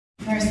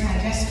First,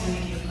 I just want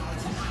to give God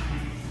some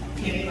honor.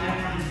 Give God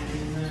honor.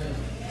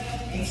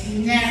 It's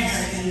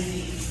never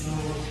easy.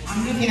 I'm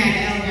looking at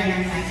Elder and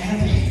I'm like,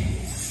 Elder,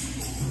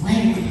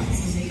 when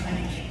is it going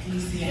to get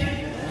easier?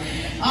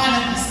 All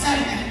of a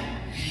sudden,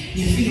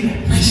 you feel a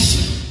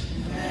pressure.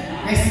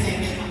 Listen,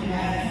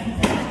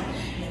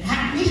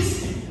 happy?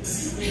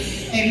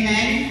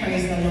 Amen.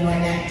 Praise the Lord.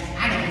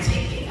 I don't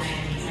take it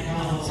lightly at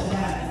all. So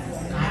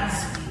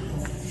God's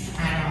people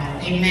at all.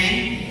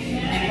 Amen.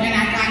 And when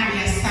I got the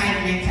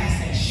assignment, I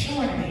said,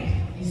 surely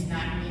it's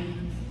not me.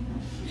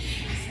 I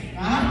said,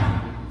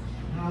 God,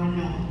 I don't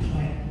know.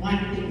 But one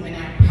thing, when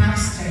our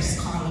pastors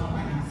call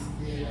upon us,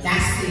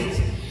 that's it.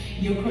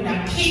 You could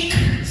have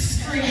kicked,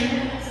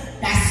 screamed,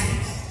 that's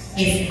it.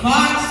 If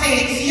God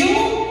says it's you,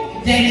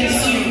 then it's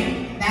you.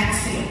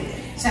 That's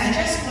it. So I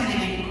just want to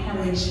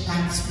encourage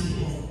God's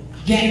people.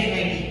 Get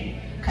ready.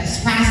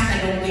 Because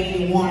pastor don't give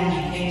you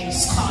warning. They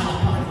just call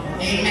upon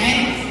you.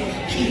 Amen.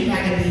 You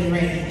got to be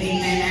ready.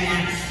 Amen. And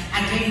I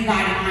give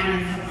God honor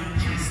for my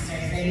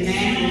pastors.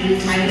 Amen.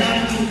 I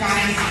love you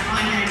guys. I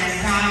honor the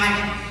God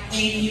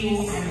in you.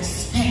 I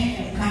respect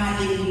the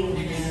God in you.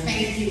 And I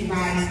thank you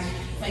guys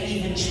for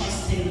even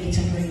trusting me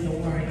to bring the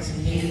word to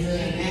you.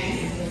 Amen.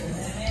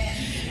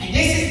 And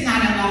this is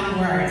not a long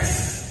word.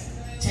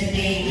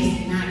 Today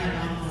is not a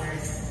long word.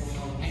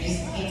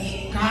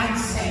 And God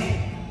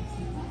said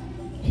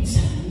it's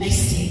a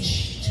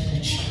message to the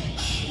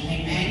church.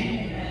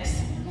 Amen. It's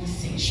a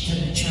message to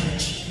the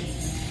church.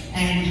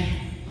 And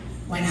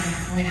when I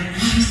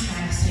asked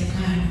God, I said,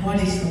 God, what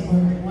is the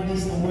word? What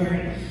is the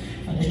word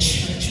for the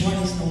church? What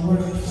is the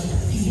word for the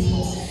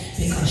people?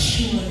 Because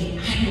surely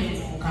I don't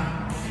know,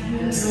 God.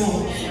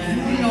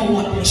 You know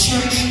what the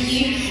church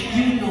needs.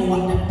 You know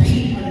what the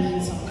people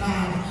need. So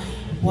God,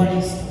 what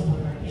is the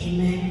word?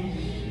 Amen.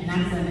 And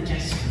I'm going to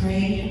just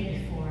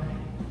pray before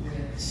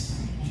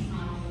starting.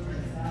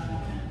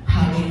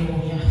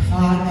 Hallelujah.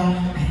 Father,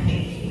 I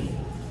thank you.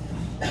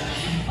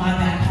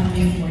 Father, I come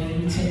before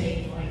you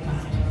today, Lord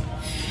God.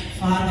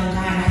 Father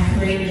God, I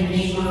pray in the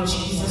name of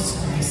Jesus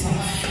Christ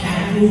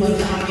that you will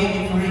have your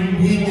divine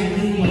will and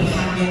you will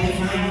have your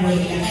divine way.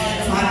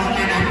 Father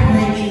God, I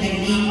pray in the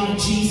name of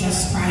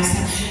Jesus Christ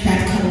that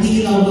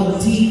Kalila will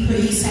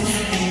decrease and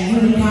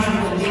you, God,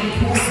 will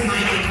increase,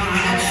 mighty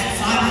God.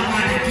 Father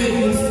God, I give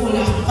you full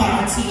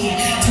authority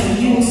to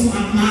use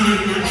my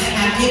mind.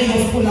 I give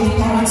you full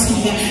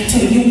authority to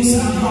use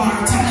my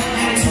heart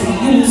and to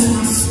use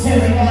my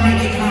spirit,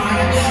 mighty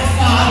God.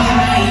 Father,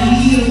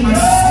 I yield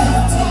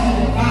myself to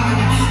you, God,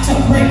 to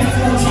bring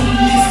forth a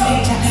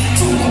message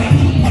to the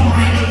people,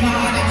 mighty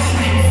God.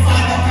 And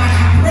Father God,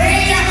 I pray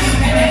that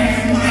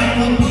every mind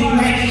will be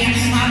ready.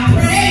 I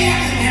pray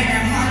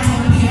every heart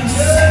will be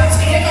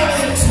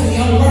receptive to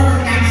your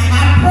word.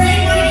 I pray,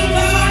 mighty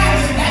God,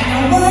 that the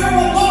word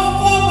will go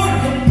forward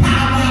with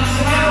power.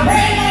 I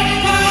pray, mighty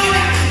God,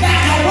 that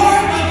the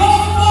word will go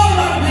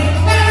forward with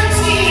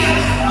clarity.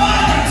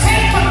 Father,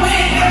 take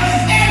away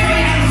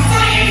every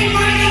anxiety,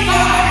 mighty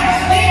God,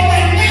 in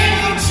the name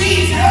of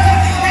Jesus.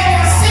 And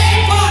I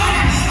say, God,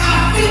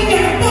 I feel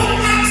your full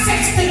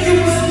access to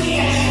use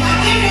me. I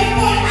give you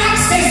full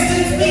access to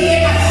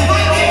speak. I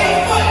give you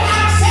full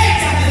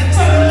access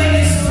to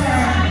minister.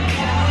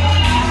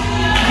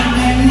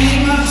 In the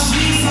name of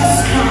Jesus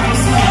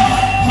Christ.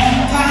 Oh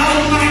God,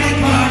 Almighty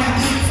God.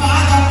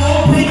 Father,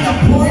 open the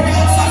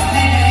portals of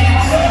heaven.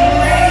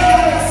 Rain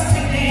on us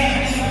today.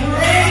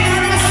 Rain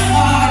on us,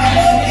 God.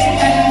 In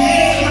the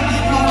name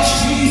of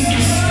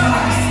Jesus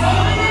Christ.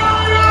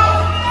 Father,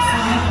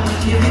 we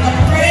give you the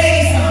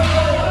praise.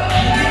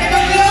 We give you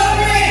the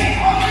glory.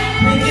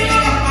 We give you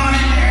the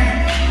honor.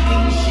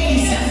 In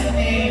Jesus'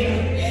 name.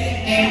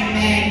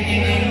 Amen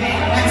and amen.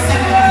 That's my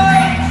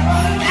friend.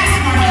 That's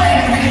my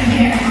friend right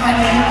here.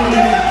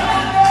 Hallelujah.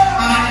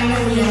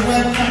 Hallelujah.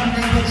 Welcome,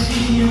 Brother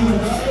Gino.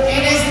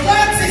 It is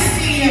good to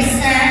see you,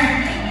 sir.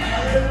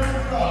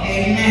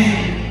 Amen.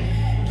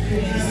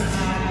 Praise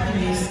God.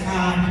 Praise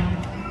God.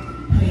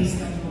 Praise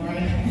the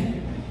Lord.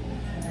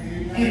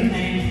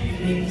 Amen.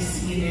 You may be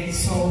seated.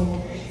 So,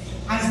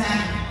 as I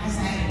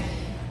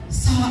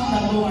sought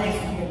the Lord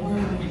for the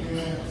word,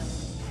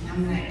 and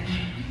I'm like,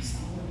 what's the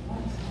word?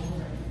 What's the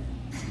word?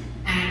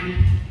 And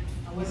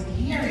I wasn't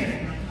hearing it.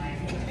 I'm like,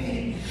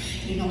 okay.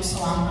 You know,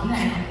 so I'm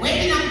like, I'm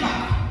waiting on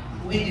God.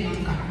 I'm waiting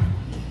on God.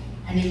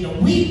 And in the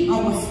week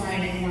of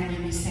Friday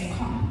morning, he said,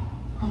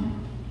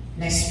 come,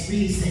 let's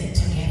reason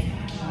together.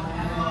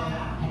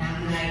 And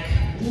I'm like,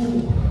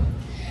 ooh.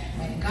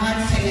 When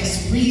God said,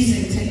 let's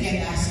reason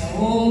together, I said,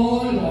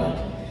 oh Lord,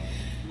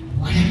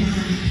 what am I?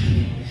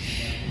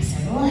 I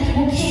said, Lord,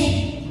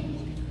 okay.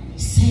 And he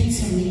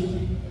said to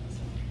me,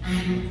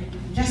 and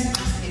just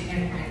asking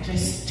everybody,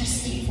 just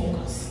stay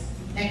focused.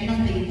 Let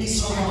nothing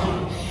destroy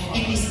you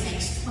in this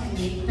next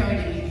 20, 30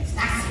 minutes.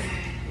 That's it.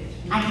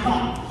 I'm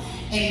gone.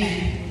 Amen.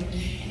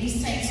 And he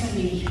said to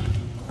me,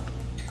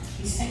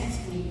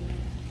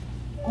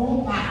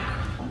 go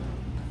back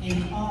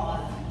in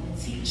all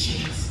the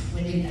teachings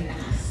within the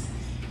last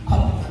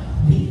couple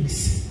of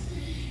weeks.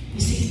 You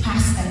see,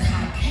 Pastor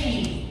Carl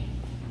came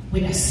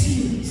with a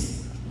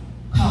series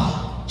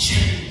called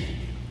Church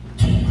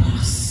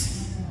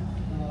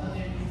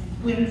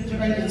We're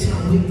journey to the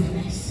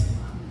wilderness.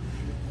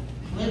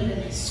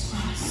 Wilderness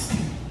cross.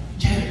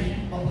 Journey.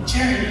 But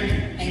journey.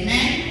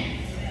 Amen?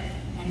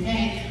 And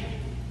then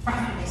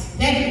Prophetess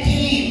Debbie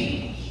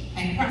came,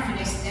 and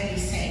Prophetess Debbie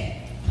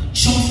said, the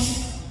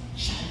just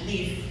shall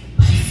live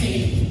by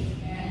faith.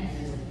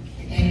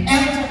 And then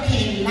Elder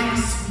came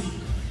last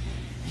week,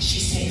 and she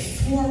said,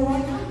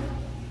 forerunner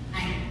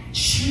and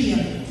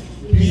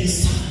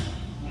trailblazer.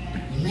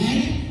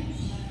 Amen?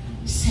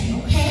 He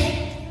said,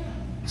 okay.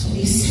 So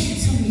he said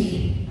to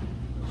me,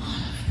 all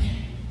of them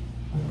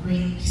were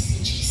great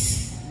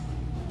messages.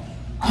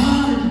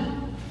 All of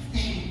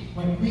them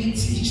were great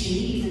teaching. He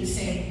even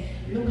said,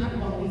 look at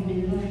what we've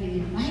been learning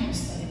in Bible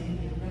study. We've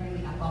been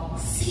learning about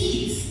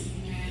seeds.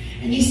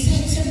 And he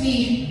said to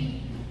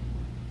me,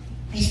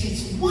 if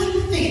it's one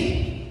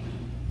thing,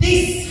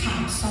 this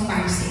house,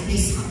 somebody say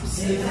this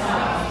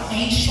house,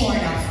 ain't short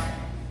of,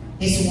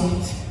 is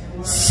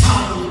what?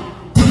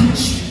 Sound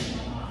doctrine.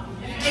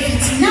 If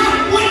it's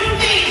not one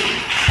thing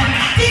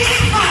that this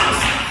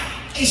house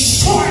is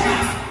short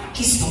of,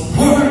 it's the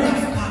word of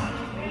God.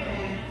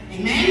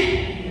 Amen?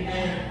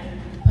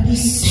 But he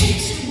said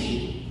to me,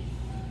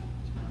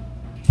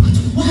 but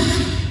why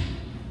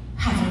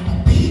haven't the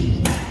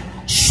people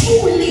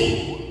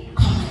truly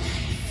come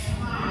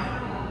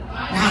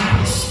alive?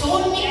 Now,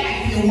 stone me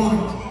if you want,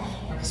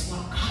 but it's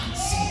what God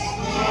said.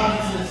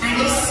 And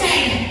he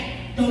said,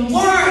 the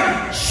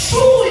word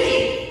truly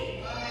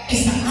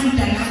is the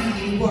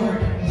underlying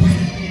word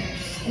right there.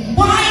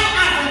 Why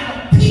haven't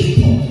the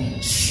people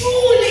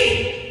truly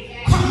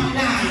come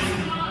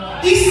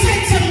alive? He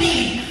said to me,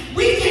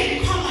 we can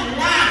come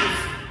alive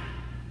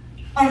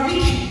or we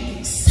can be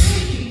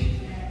excited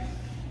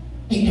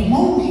in the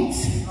moment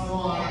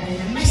when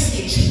the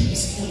message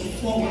is going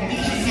forward. We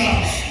can get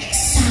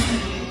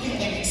excited, we can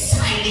get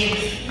excited,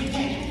 we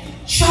can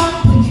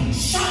jump, we can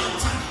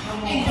shout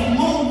in the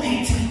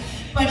moment.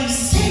 But he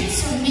said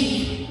to me,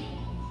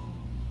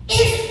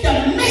 if the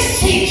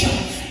message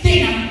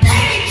didn't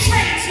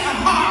penetrate your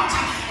heart,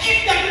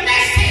 if the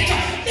message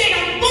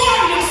didn't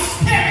burn your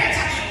spirit,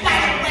 that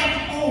it went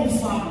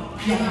over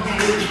your head.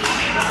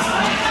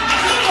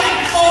 It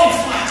went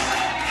over.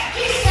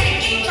 He said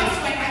it just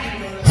went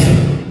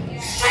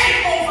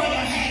straight over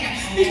your head.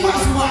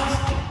 Because what?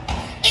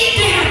 It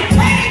didn't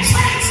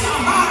penetrate your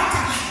heart.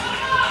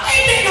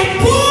 It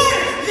didn't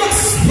burn your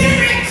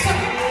spirit.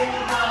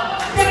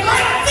 The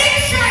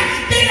conviction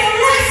didn't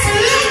rest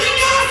long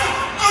enough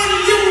on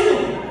you.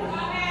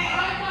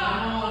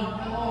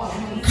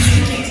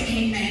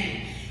 Amen.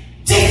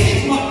 This is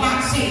what God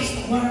says,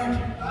 the word.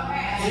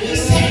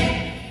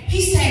 He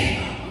said,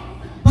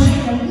 by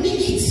the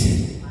minute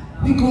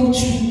we go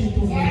through the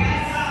door.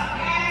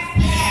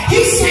 He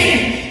said,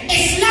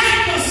 it's like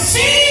the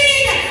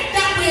seed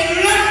that we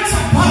learned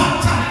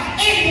about.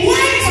 It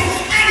went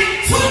and it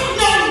took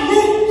no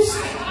roots.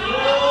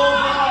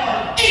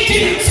 It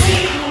didn't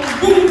take no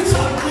roots.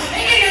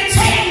 It didn't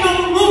take no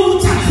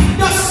roots.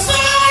 The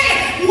soil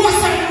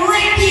wasn't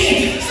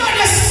ready. So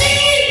the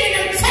seed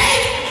didn't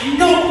take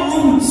no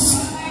roots.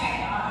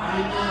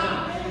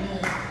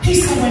 He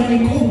said, when we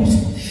go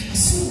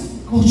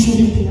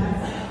through the door,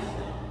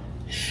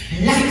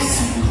 life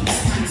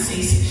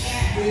circumstances,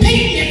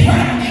 pity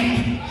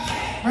problem,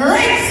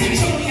 rent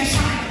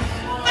situation,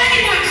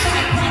 financial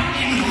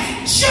problem,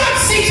 job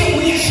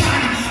situation,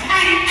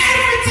 and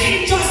everything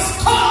just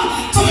come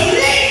to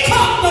leak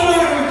up the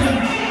word.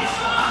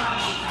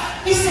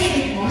 He said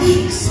it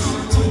leaks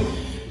out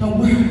the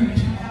word.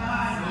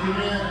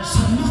 So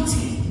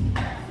nothing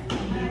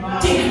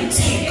didn't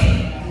take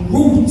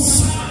roots.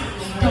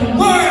 The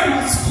word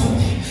was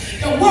good.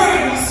 The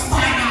word was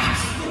fire.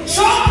 We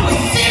jump, we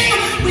sing,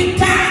 we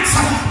dance.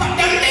 But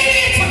the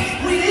minute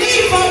we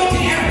leave out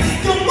there,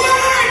 the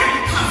word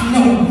have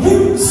no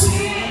roots.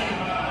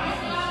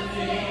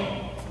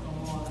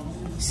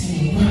 Say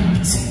the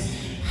words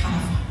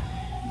have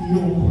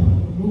no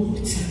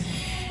roots.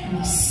 And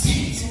he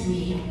said to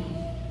me,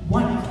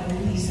 one of the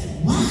reasons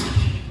why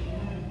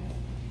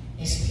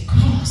is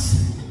because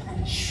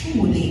we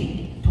truly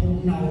don't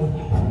know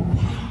who we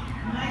are.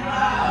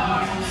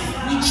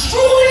 We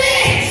truly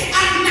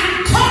are not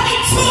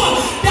coming to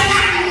the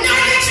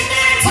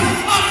acknowledgement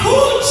of who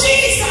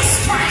Jesus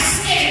Christ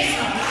is.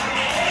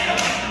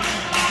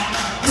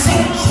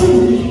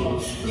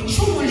 We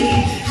truly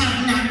have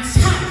not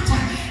tapped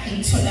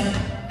into the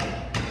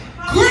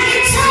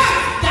greater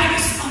that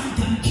is on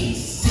the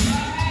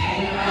inside.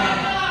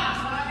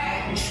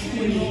 We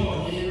truly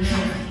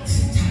haven't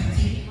tapped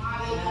in.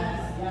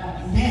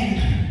 And then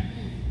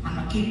I'm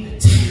going to give the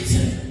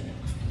title of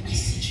the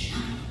message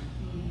now.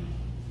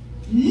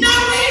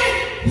 Knowing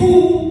who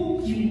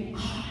you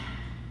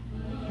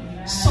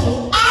are, so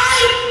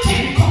I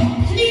can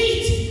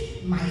complete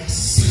my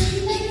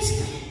assignment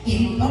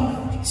in the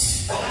words.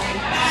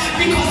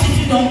 Because if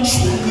you don't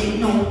truly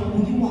know who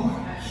you are,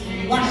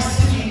 what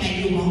assignment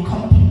you won't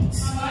complete.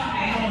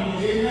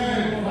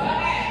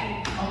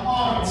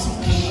 It's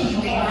okay, you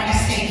ain't gotta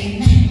say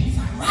amen. It's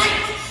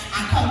alright. I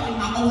come with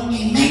my own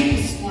amen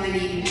this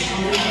morning.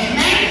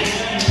 Amen.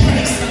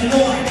 Praise the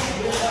Lord.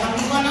 And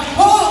we're gonna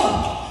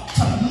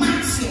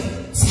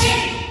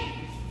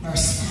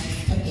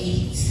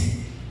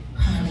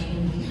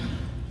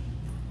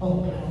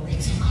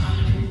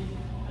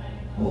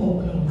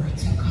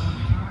to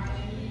God.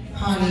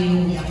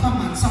 Hallelujah. Come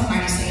on,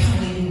 somebody say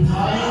hallelujah.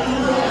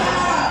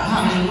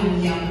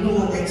 Hallelujah.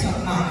 Glory to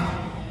God.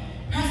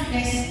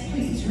 Prophetess,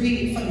 please read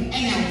it for the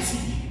NLT.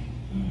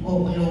 Oh,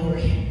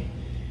 glory.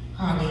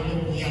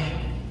 Hallelujah.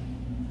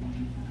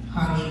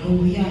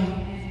 Hallelujah.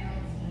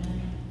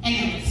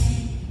 NLT.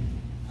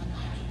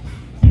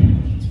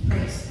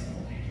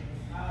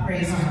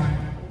 Praise God.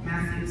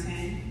 Matthew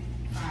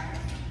 10:5.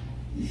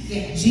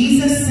 Yeah.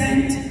 Jesus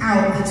sent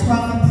out the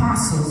 12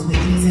 apostles with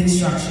these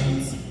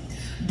instructions.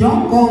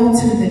 Don't go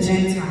to the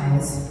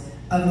Gentiles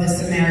of the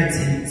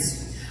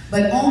Samaritans,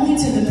 but only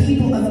to the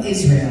people of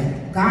Israel,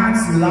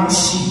 God's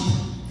lost sheep.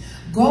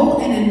 Go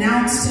and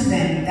announce to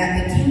them that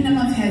the kingdom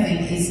of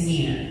heaven is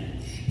near.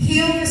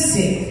 Heal the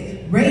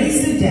sick,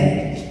 raise the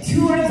dead,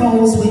 cure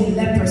those with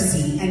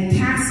leprosy, and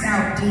cast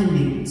out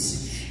demons.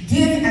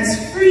 Give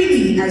as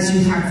freely as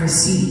you have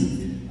received.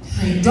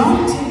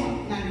 Don't.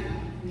 No.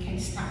 We can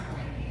stop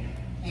right there.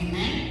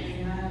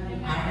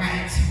 Amen. All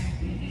right. So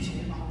we're going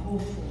to go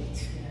for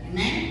it.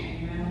 Amen.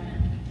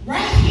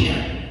 Right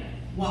here,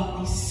 what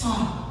we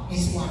saw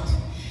is what?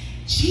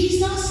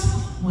 Jesus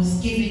was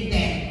giving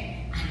them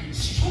an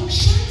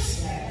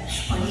instructions,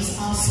 but he's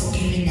also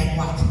giving them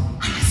what?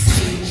 An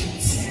assignment.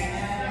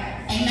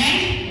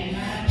 Amen.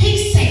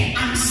 He said,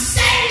 I'm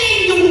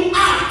sending you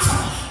out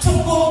to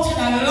go to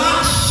the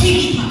lost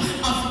sheep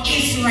of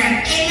Israel.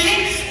 Amen.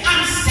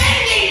 I'm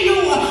sending you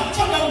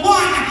to the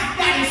one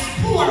that is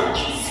poor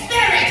in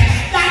spirit,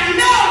 that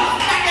know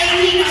that they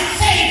need a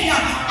savior.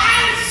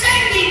 I'm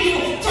sending you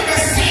to the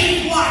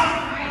saved one.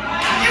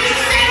 I'm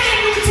sending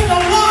you to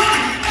the one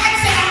that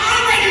said, I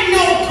already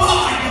know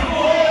God.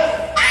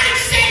 I'm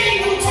sending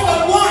you to the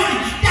one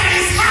that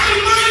is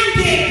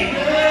high-minded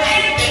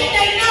and think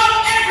they know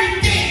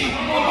everything.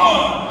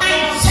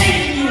 I'm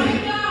sending you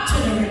to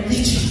the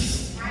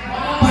religious,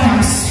 but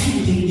I'm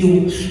sending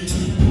you to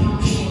the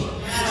broken.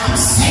 I'm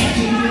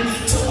sending you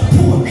to the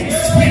poor in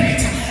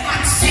spirit.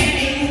 I'm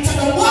sending you to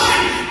the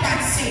one that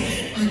said,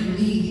 I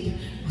need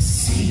a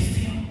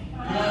savior.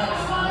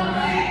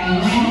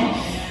 Amen.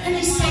 And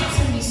he said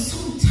to me,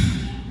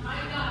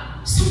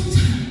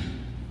 sometime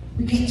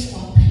we get to a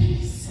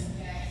place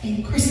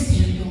in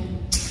Christendom.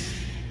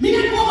 Me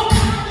not know my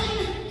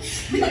calling.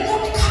 Me not know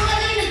the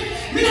calling.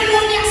 Me not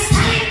know the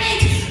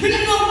assignment. Me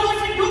not know what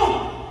to do.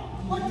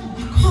 What I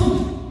come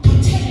to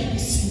tell you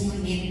this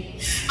morning.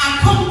 I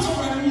come to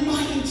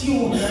remind you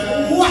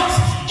what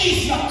is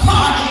your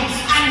calling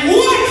and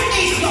what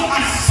is your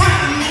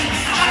assignment.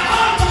 I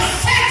come to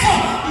settle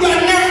your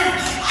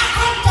nerves. I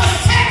come to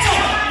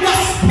settle your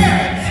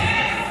spirit.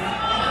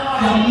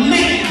 Your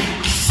main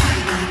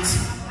assignment.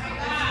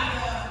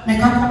 May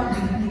God come to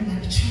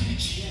the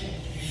church.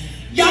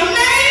 Your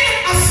main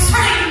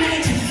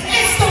assignment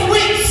is to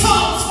win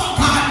souls for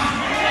God.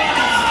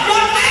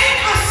 Your main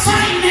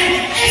assignment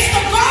is to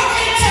go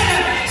into the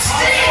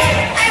street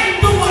and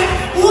do what?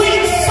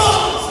 Win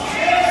souls.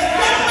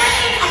 Your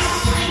main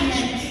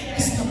assignment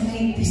is to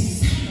make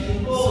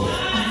disciples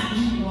of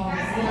me.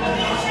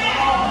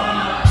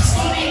 That's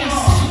the main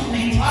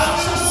assignment.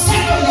 So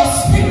settle your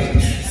spirit.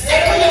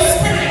 Settle your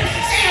spirit.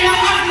 Say, I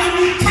have no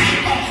new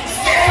title.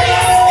 Settle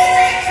your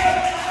spirit.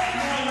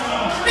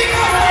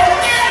 Because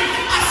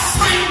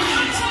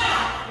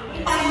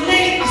our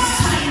main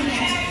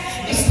assignment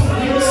is to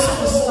win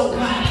souls for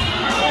God.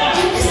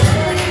 In this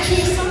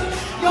congregation,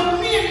 your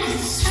main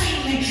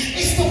assignment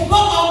is to go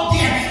out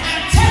there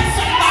and tell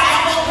somebody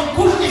about the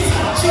goodness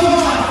of Jesus.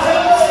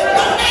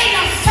 Your main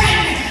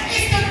assignment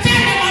is to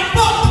tell them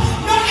about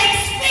your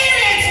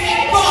experience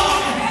with God.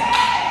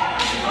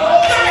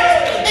 That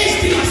is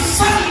the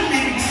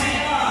assignment.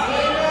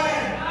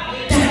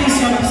 That is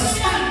your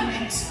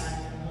assignment.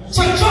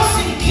 So just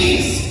in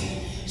case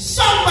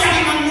somebody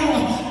don't know,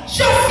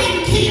 just in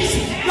case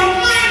your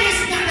mind is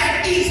not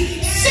at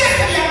ease,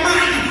 settle your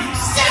mind,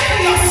 settle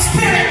your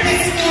spirit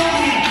this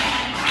morning.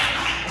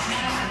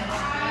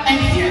 And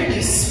hear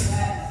this.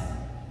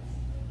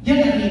 You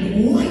don't need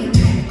one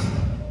title.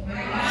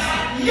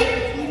 You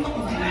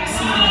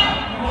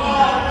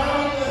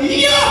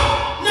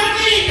don't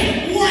need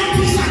one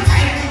piece of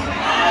title.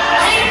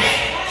 Amen.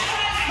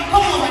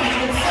 Come over and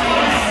good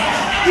side.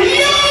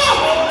 You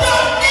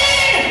don't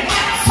need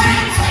a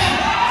title.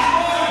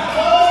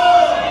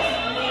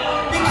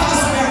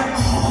 Because we're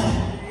all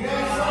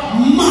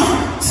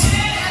marked.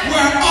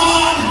 We're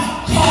all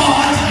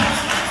called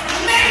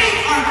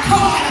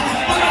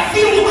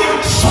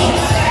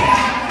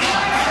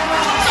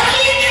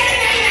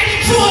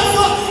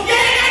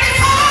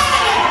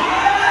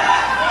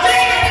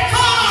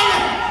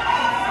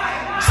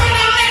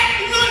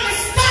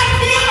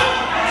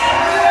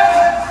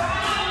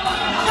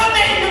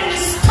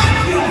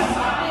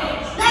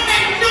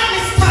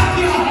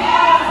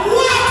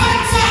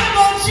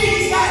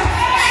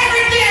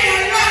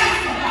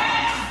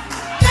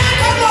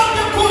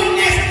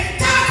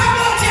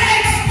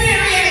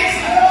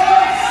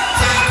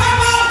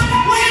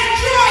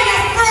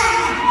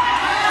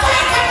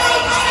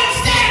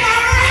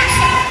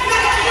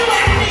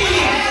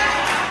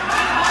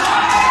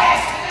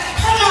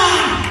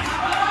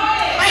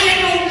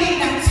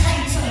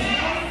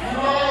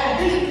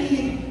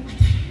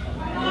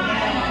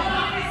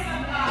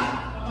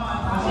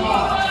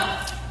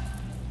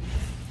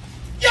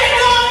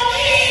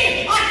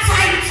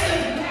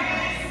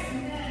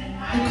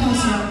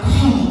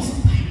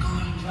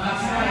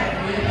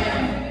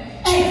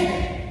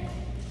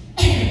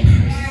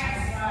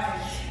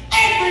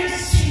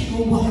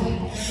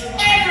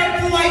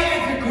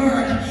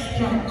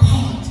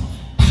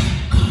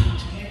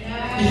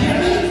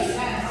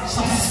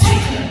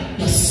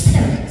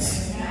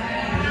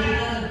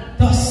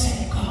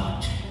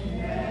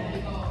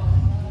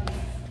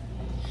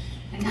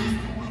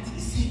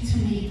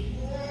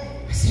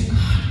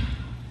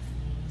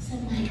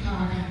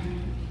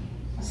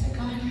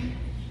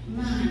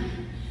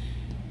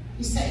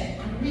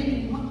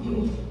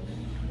you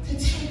to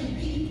tell the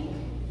people.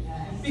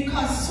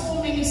 Because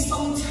so many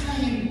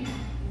sometimes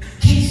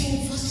get so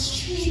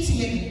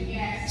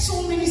frustrated.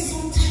 So many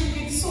sometimes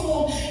get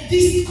so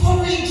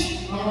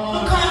discouraged.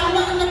 Because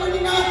nobody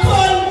now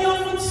call me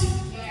out.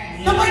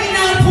 Nobody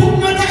now put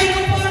no time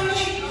upon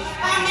me.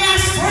 I'm a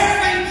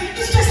servant.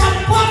 It's just a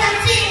bag of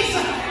things.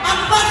 A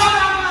bag of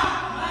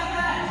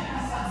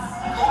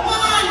come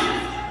on.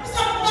 It's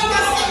a bag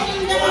of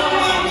things that I'm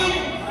running.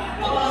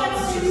 But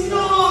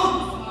no.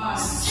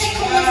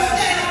 Settle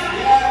yourself.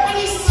 And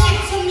he said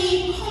to me,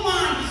 come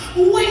on,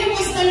 when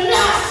was the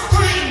last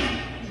time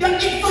you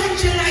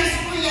evangelized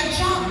for your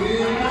job? When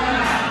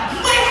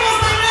was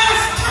the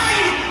last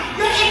time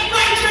you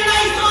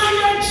evangelized on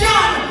your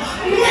job?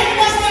 When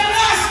was the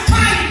last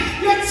time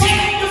you take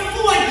up the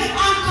phone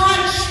and call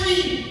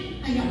Tree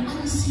and you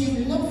answer your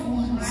loved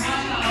ones?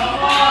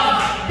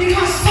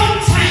 Because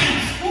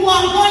sometimes we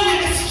are going on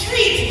the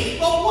street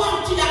but want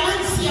to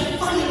answer your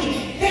family.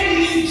 Then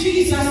need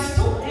Jesus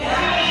too.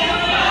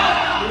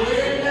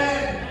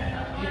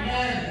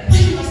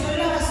 When was the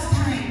last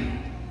time?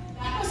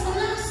 When was the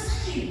last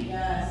time?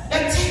 You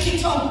take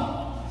it up.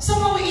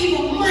 Some of you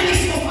even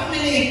malice for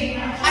family.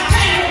 I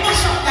tell you,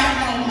 mash up that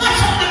now.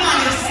 Mash up the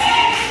malice.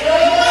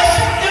 Mash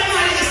up the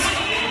malice.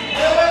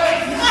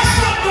 Mash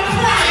up the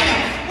pride.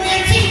 When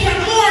you think you're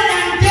more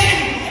than them.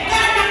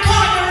 They're not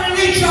called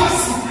religious.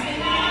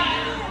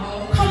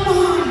 Come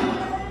on.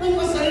 When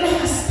was the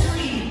last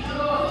time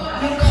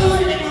you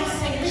called them and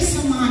said,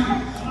 listen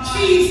man,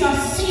 Jesus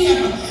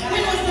save.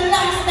 When was the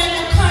last time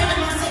you called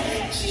them and said,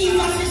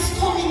 Jesus is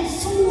coming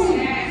soon?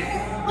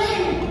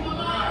 When?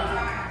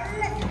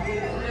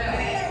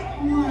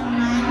 Come on,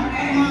 man.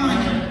 Come on.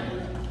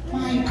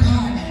 My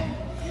God.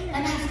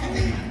 And after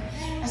that,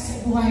 I said,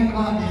 boy,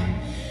 God,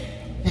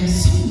 there's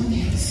someone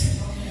else.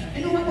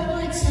 You know what the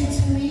Lord said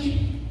to me?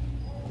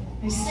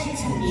 He said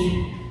to me,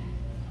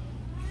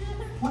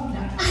 what the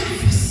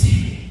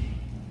adversary,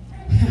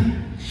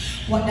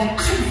 what the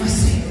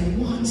adversary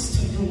wants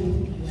to do,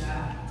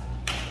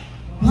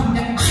 what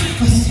the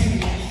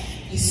adversary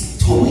is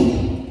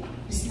doing,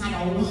 is not a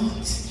want,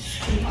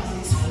 because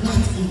it's a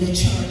lot in the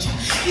church.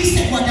 He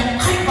said what the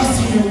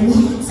adversary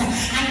wants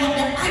and what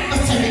the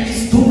adversary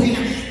is doing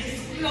is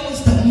close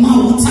the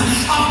mouth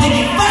of the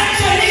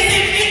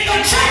evangelism in the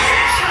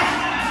church.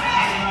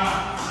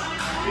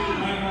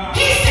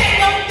 He said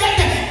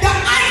the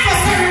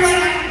adversary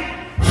went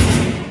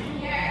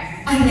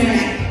and they're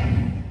like,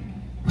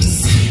 we're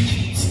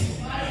silent.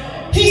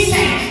 He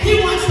said he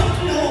wants to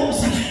close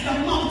the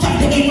mouth of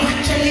the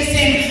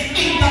evangelism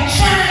in the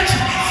church.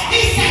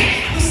 He said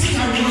we see a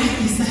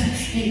rise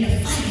in the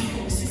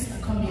fivefold, sister,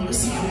 come here. We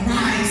see a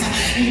rise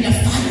in the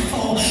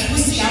fivefold. We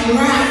see a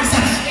rise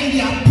in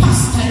the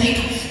apostolic.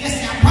 You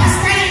see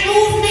apostolic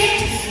movement,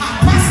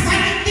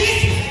 apostolic this,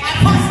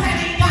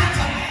 apostolic that.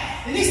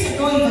 Listen,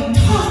 don't even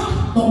talk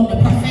about the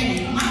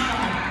prophetic.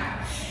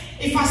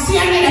 If I see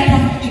another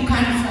prophetic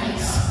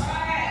conference,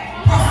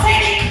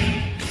 prophetic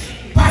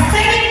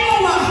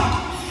over.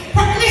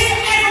 Listen,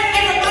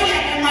 everybody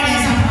at the mother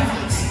is a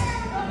prophet.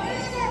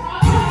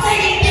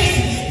 Prophetic this,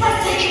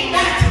 prophetic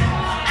that.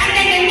 And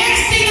then the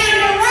next thing on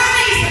the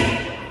rise,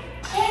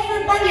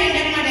 everybody at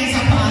the mother is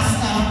a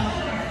pastor.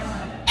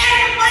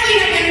 Everybody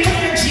in the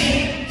clergy.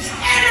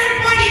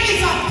 Everybody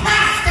is a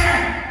pastor.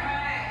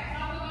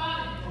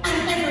 And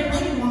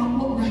everybody want to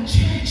go to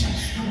church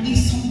and be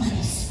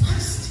somebody's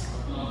pastor.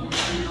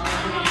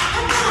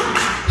 Come on.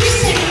 He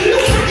said,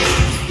 look at it.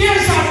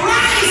 There's a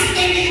rise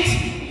in it.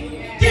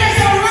 There's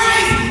a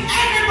rise.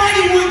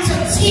 Everybody wants to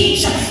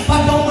teach, but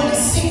don't want to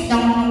sit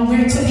down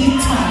nowhere to be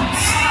taught.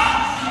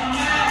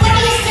 But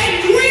he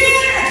said, where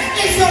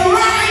is the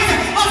rise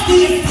of the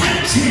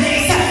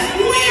evangelist?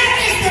 Where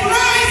is the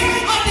rise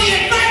of the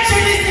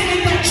evangelist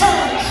in the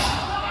church?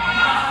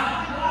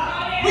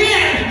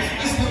 Where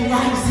is the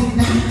rise in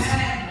that?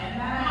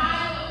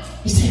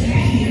 He said,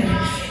 here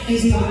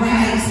is the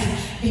rise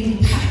in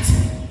that.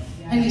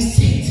 And he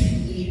said to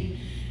me,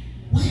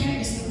 where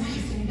is the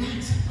rise in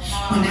that?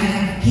 When I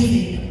have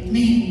given the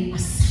main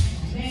assignment.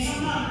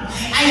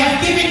 I have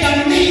given the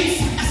main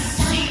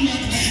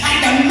assignment. And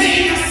the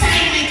main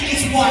assignment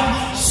is what?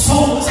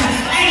 Souls.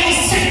 And he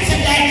said to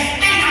them,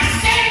 and I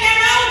sent them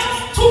out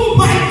 2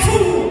 by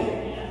 2.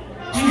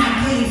 And I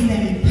gave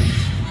them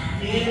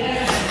power.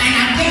 And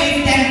I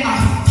gave them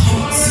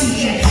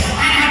authority.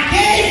 And I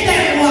gave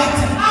them what?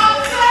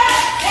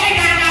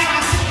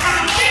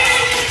 I'm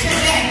giving it to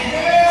them.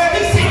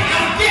 He said,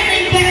 I've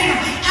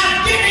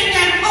given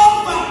them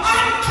over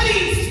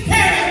unclean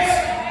spirits,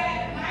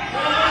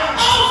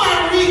 over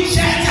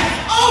regions,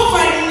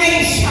 over nations.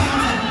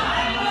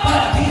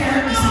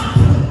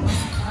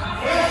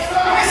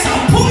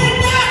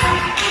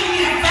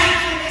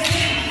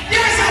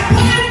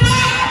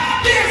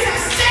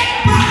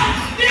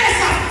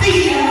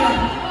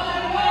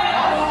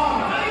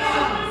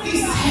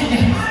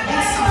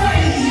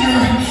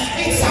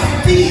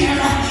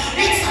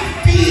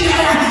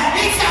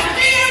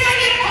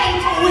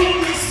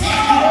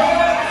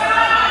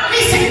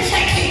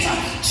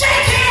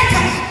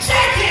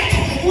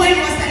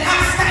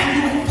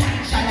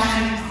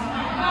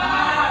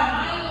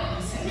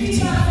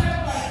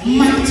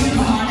 Mighty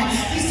God.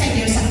 He said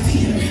there's a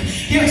fear.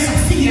 There's a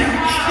fear.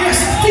 There's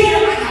a fear.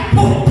 And I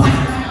put back.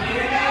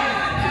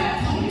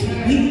 Come to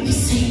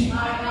witnessing.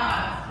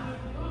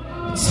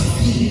 It's a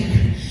fear.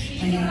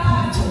 And you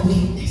come to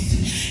witness.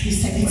 He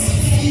said it's a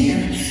fear.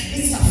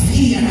 It's a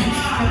fear.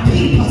 The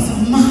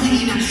people's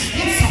mind.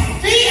 It's a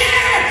fear.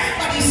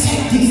 But he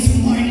said this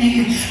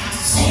morning, I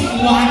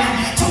sent one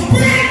to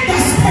break the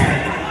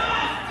spirit.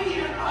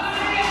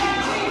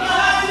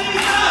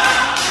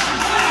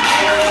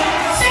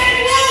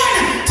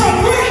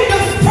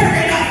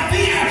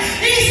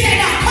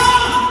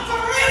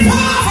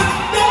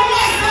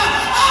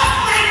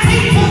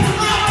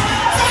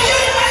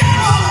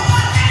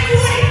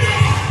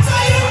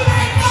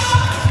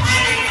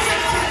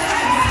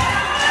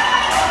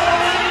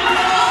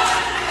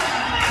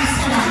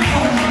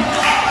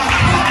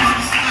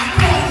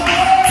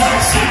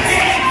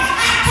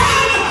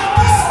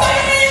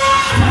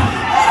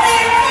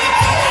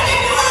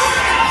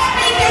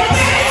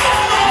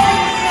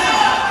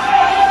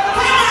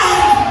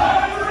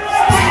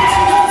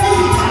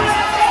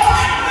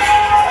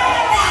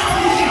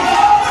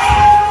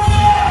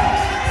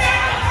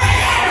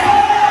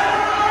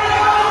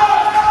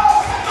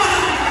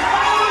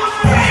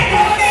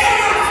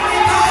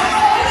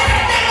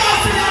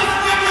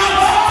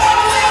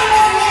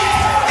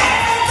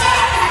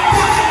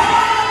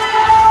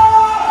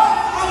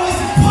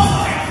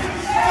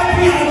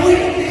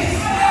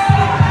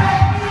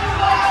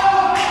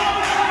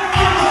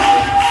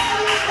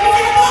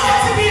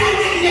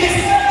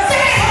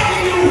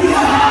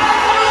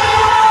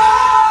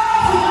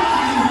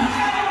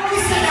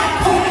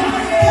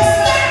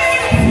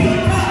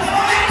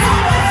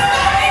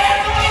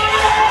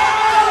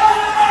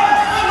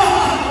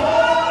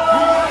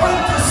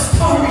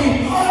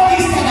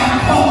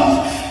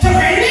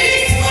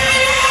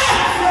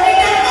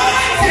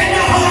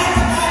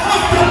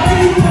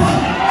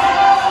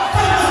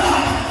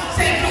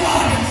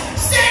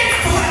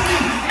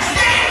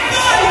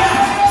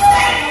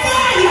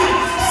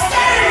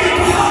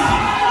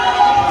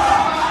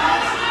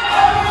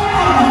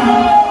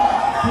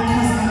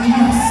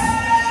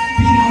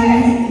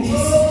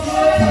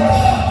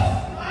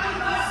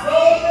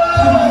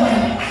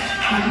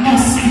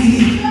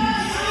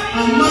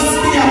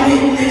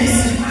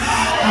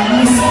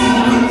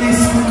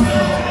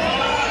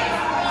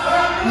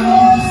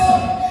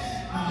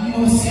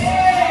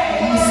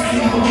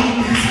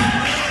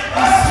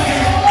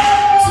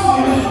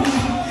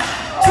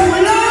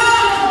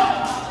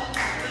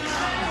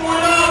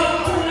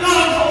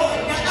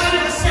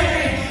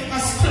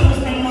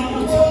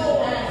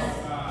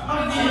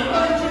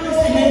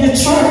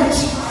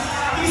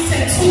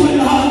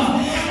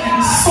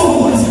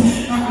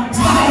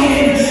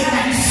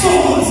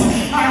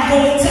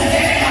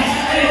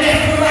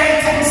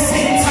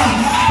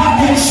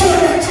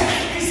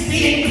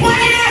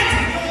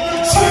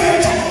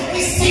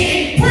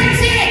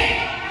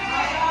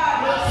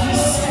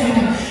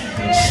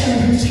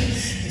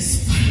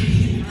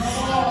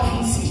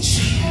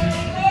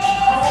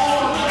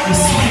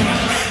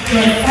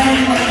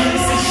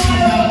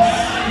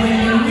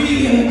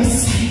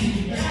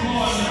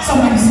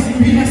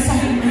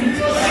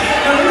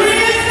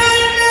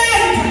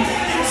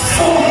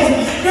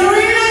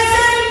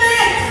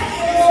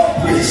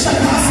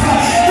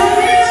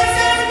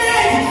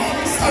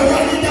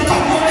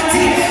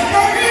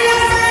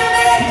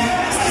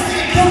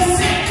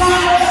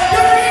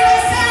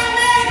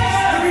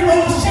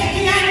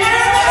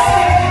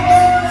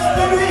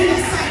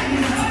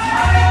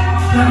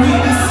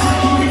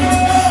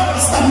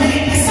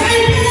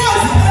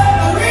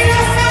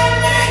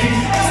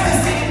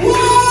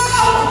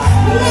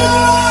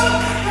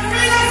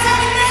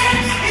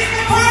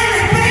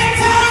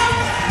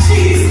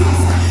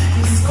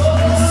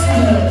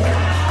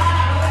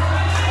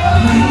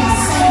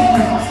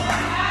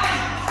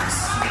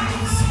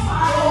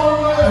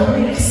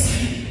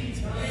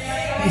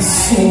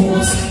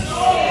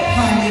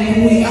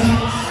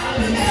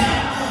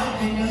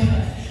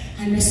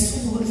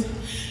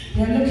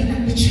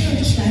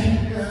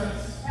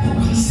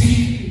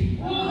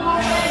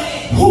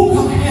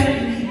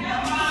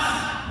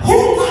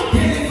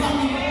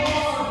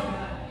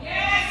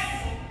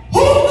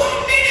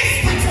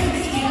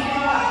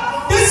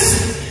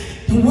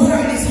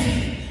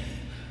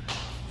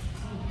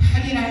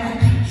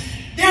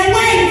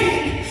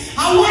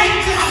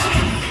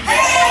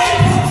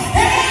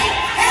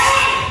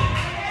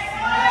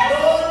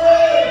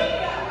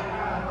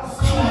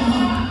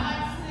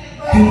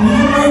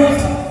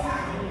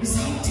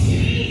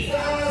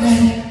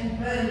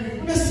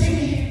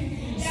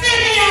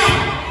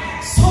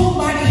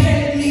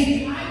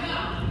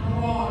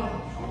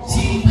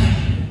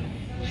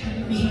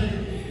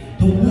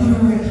 The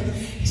word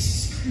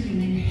is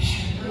screaming.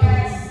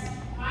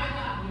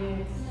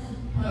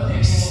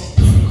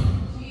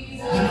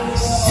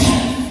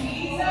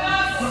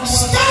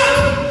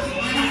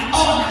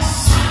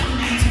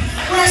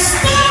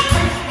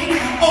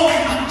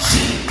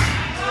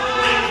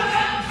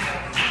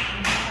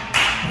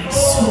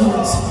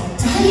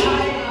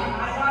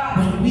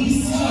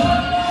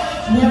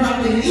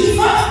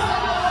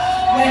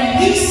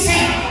 he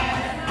said,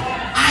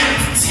 I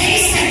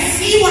taste and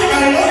see what the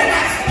Lord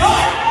has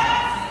done.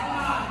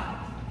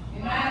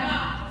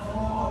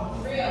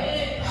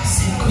 I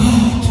said,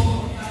 God,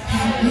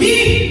 help me.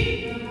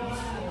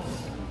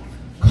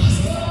 Because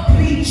they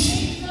preach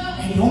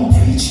and don't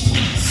preach to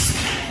us.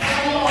 I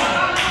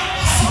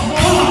said,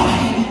 God,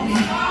 help me.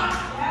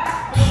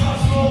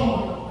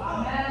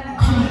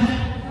 Come on.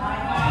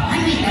 I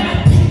need a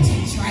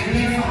repentance right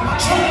there from the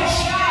church.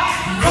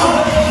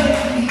 God,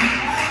 help me.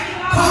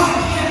 God,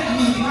 help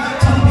me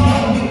to be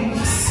a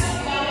witness.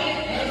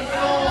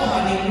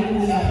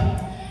 Hallelujah.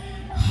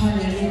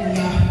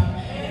 Hallelujah.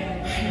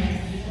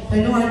 The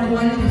Lord go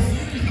a little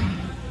further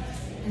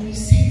and he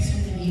said to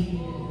me,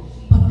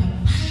 but the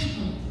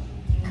Bible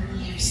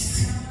declares,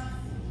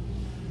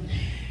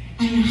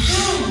 and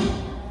how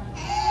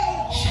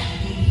shall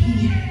they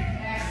hear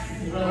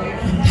without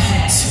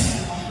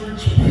a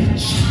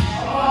preacher?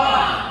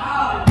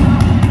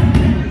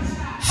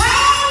 How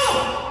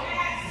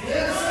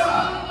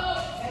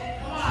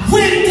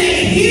will they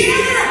hear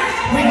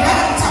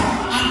without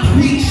a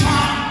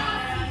preacher?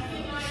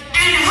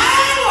 And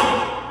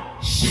how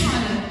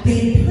shall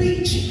they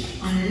preach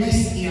unless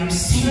they are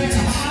sent?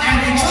 And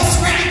we just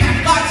read that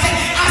God said,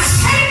 I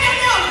send them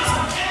out.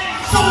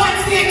 So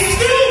what's the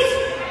excuse?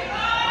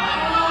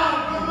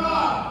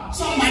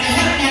 Somebody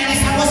help me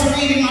unless I wasn't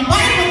reading my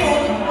Bible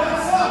book.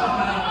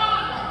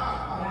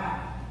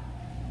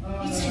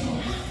 He said,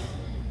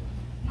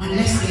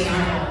 unless they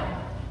are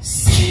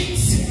sent.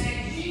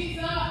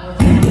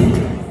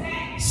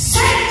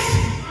 Sent.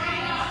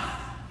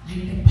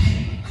 And the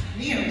Bible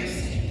clearly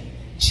said,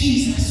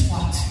 Jesus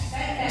what?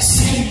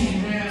 Sent.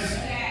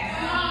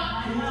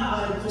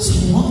 So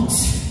what?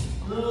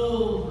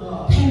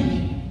 Help me.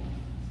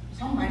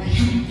 Somebody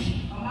help me.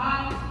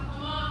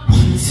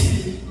 What is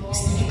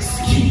the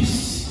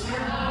excuse?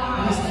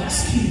 What is the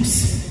excuse?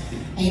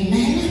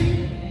 Amen?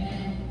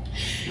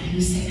 And he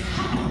said,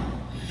 how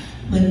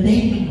will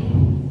they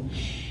know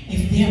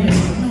if there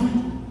is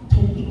none to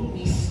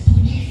witness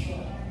today?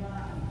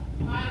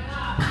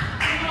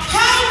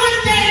 How will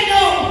they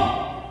know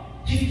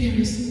if there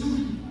is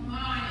none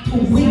to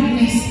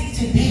witness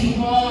today?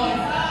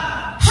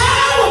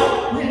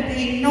 How will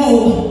they know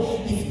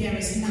if there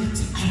is not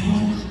a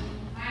runner?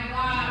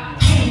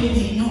 How will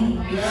they know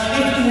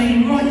if you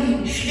ain't running?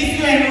 If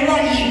you ain't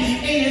running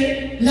in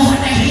Lord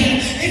Hill,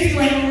 if you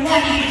ain't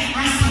running,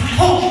 I said,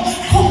 come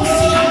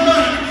see a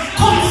man,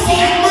 come see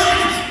a man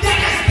that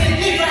has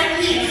delivered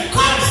me,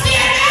 come see a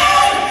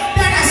man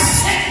that has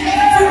set me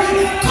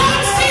free, come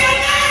see a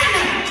man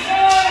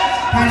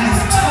that has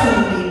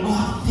told me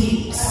all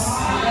things.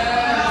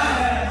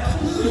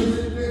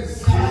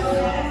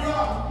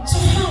 So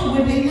how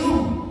will they know?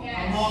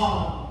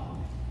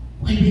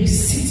 When we're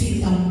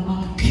sitting on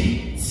our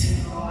gates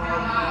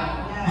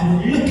and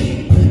we're looking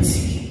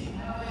pretty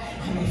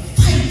and we're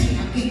fighting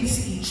against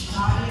each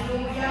other,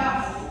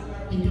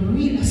 and the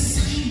real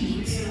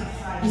assignment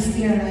is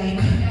there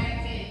like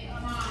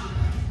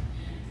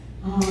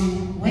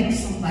when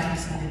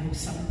somebody's gonna do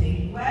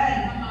something.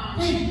 When?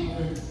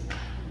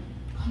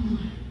 Come on.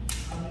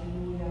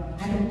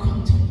 I don't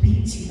come to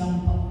beat you down,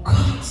 but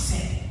God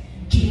said,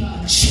 give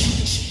a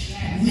church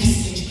a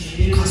message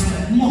because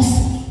we must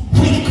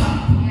wake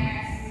up.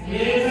 He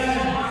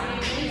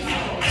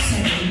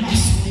said we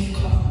must wake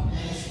up.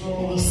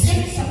 And he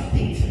said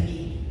something to me.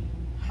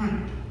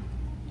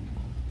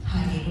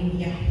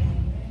 Hallelujah.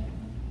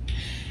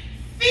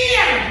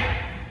 Fear.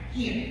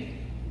 Here.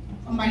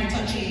 Somebody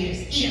touch your ears.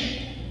 Here.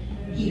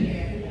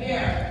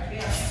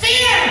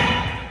 Fear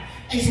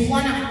is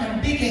one of the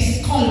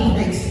biggest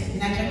culprits. In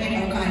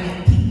Jamaica, call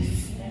it thief.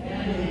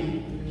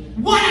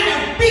 One of the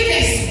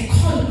biggest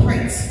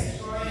culprits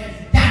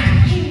that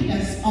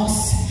hinders us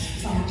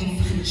from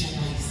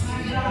evangelizing.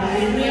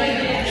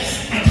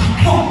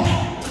 But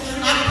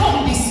I come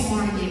this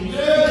morning for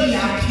the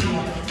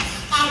cure.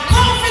 I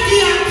come for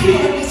the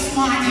cure this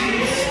morning.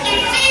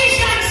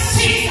 Ephesians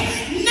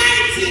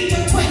 6:19 to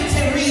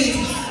 20 reads,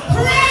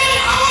 pray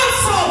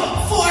also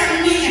for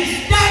me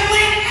that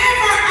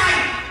whenever I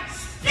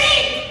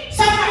speak,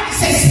 somebody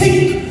say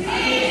speak,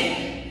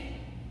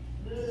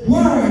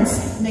 words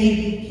may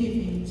be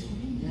given to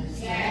me.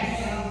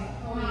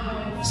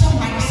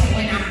 Somebody say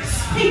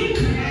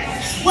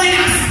when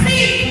I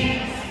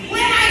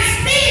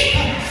speak,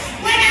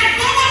 when I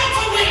go out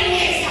to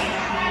witness,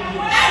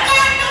 I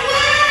got the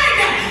word.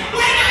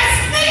 When I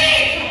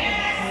speak,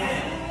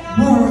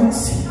 words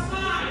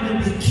will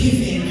be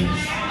given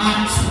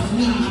unto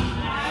me.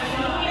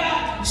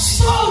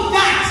 So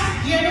that,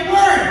 hear the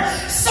word,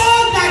 so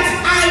that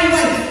I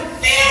will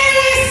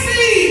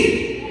fearlessly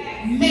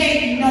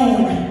make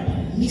known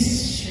the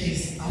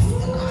mysteries of the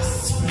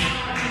gospel.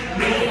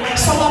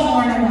 So one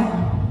more I want.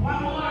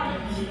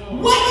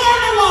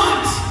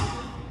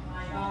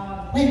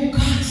 When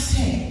God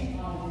said,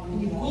 when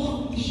you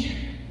go up here,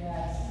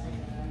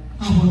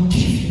 I will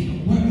give you the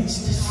words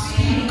to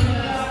speak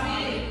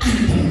and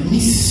the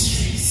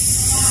mysteries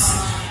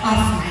of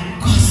my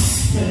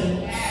gospel.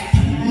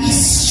 The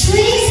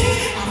mysteries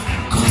of the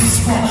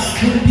gospel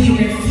will be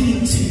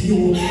revealed to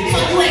you.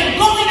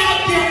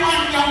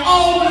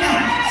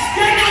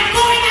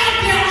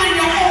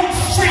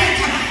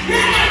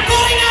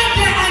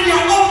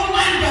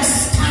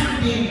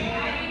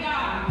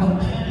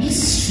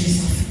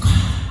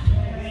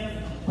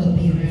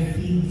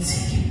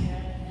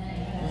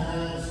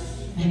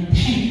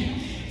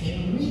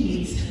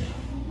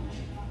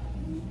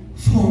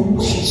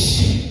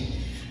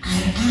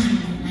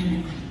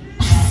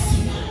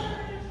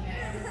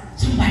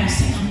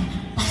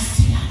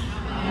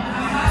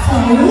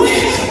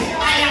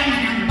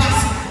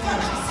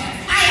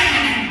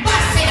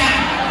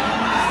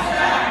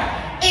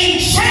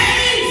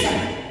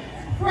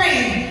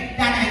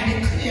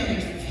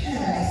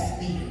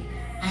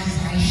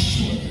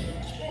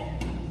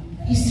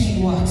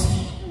 what?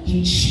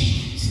 In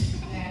chains.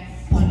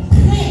 But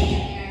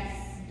pray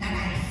that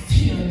I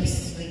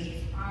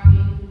fearlessly. I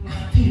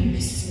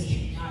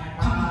fearlessly.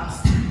 Come on,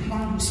 stand. We're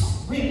going to do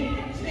some real.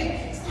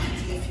 Stand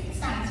to your feet.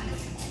 Stand to your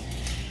feet.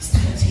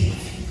 Stand to your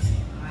feet.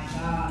 My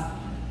God.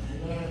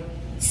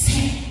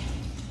 Say,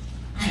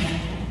 I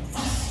am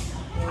busted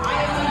up. I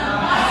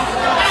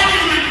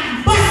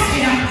am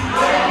busted up.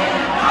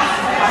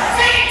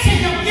 Say it till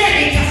you get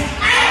it.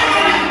 I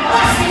am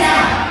busted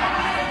up.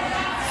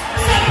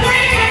 So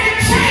break every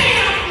chain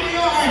of me,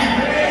 Lord.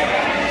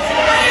 I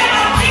am a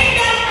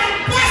kingdom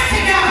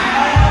ambassador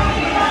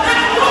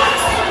that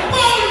walks in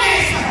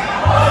boldness.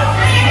 I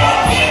am a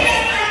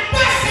kingdom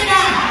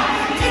ambassador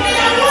to be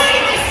a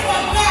witness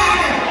for God.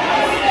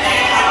 I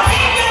am a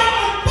kingdom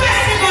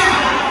ambassador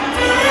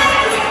to run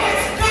with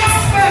His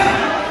gospel.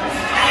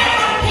 I am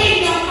a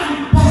kingdom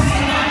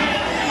ambassador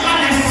on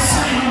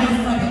assignment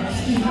for the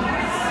King.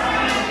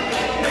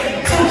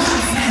 So she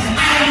says, I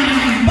am an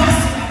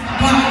ambassador for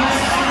God.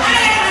 I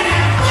am an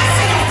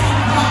ambassador for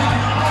God.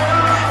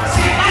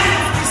 Say, as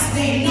of this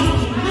day,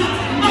 nothing can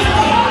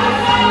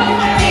hold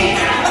me back.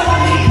 Nothing can hold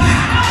me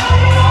back.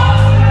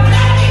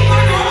 Nothing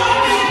can hold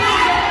me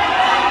back.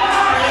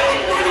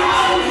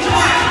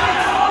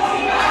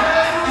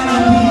 I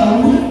will be a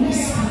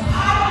witness for God.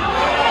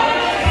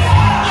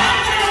 I'm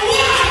going to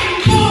walk in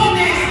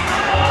boldness.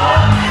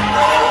 I'm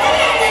going to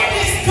live with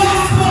this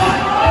gospel.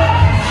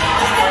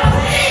 I'm going to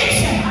preach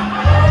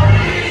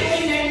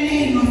in the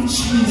name of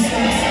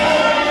Jesus.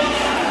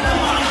 Come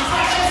on,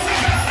 touch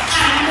yourself. I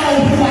know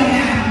who I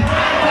am.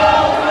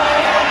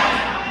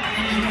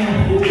 And I know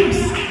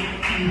whose I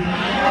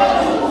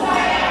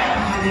am.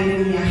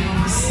 Hallelujah.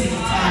 Have a seat.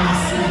 Have a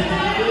seat.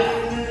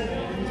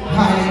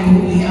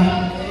 Hallelujah.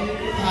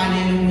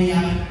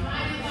 Hallelujah.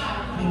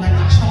 We're going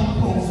to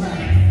jump over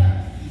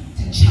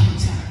to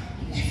chapter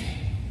 11.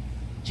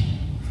 Jump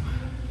over.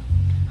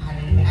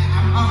 Hallelujah.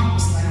 I'm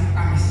almost done, I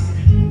promise.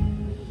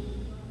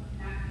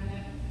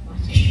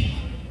 Alright,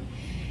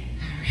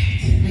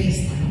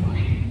 praise the Lord.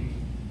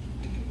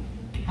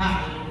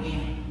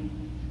 Hallelujah.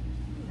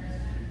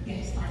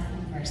 Yes, start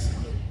from verse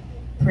 1.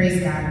 Praise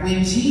God.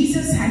 When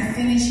Jesus had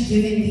finished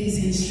giving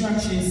these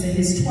instructions to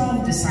his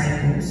 12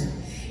 disciples,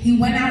 he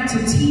went out to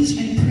teach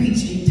and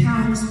preach in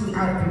towns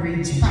throughout the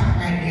region. Stop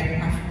right there,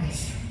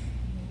 prophetess.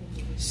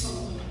 So,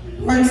 the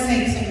Lord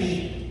said to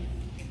me,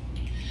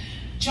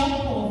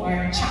 jump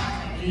over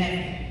chapter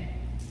 11.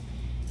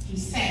 He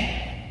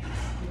said,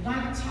 we're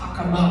going to talk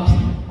about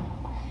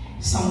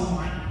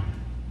someone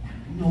that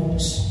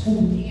knows who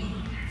they are.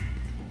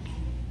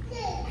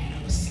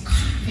 And was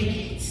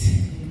confident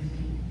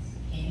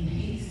in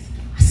his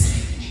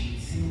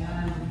assignment.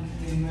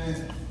 Amen.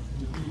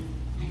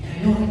 And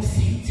the Lord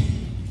said to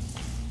me,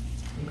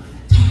 we're going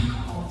to talk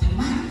about a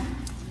man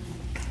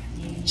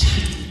named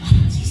John the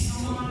Baptist.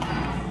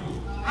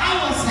 I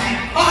was like,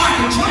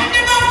 God, John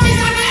the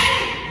Baptist again?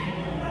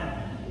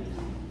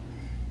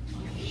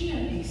 But hear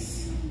this,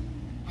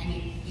 and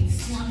it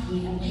slapped me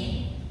away.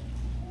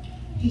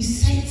 He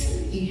said to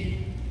me,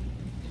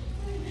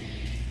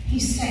 he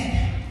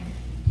said,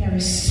 there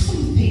is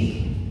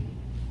something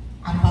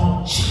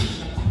about John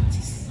the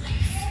Baptist's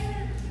life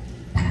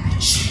that the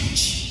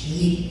church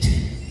needs.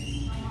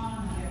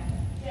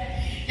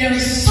 There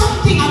is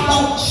something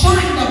about John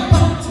the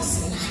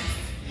Baptist's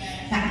life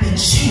that the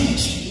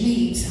church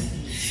needs.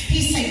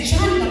 He said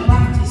John the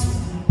Baptist was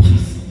an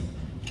apostle.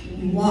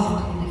 We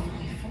walk in the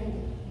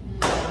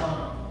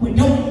fivefold. We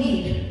don't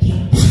need the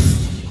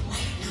apostolic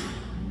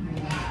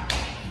right now.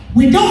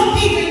 We don't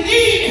even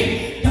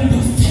need the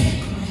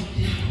prophetic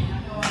right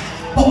now.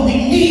 But we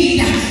need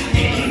the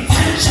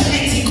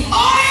evangelistic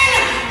oil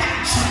that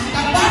John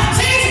the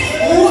Baptist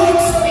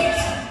works with.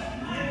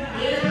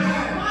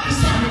 He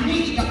said we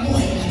need the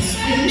oil.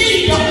 We need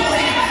the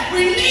oil.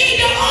 We need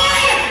the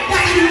oil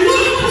that he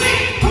works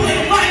with to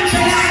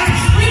evangelize.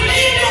 We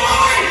need the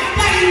oil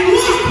that he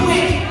works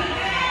with.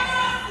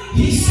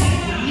 He said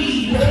we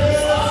need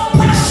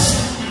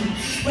passion.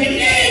 We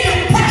need a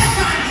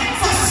passion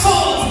for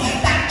souls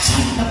that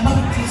John the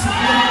Baptist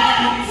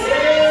works with.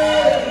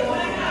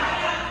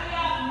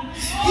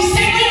 He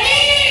said we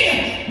need.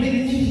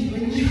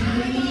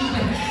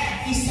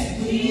 He said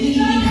we need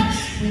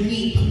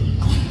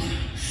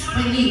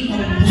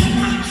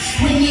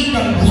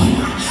the one.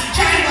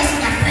 John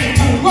wasn't afraid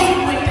to run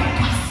with the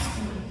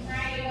gospel.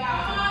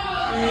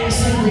 He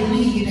said we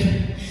need the one.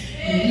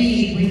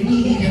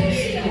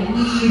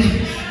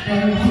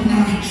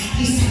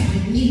 He said we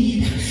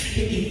need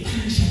the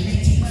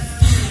evangelistic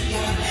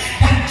fire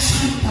that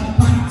John the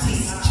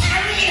Baptist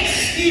carried.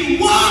 He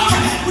walked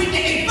with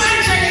the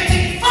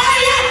evangelistic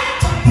fire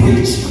to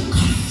preach the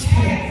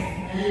gospel.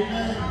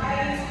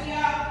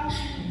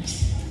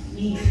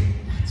 We need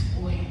that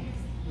oil.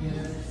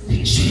 The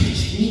church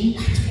need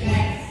that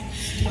oil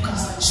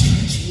because the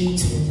church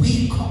needs to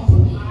wake up.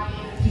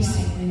 He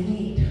said we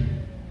need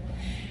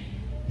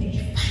the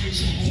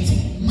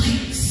evangelistic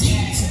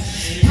mindset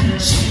that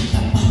John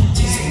the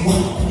Baptist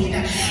walked with.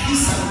 He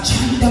said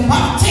John the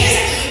Baptist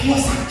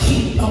was a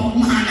kingdom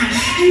man.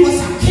 He was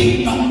a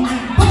kingdom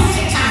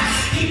ambassador.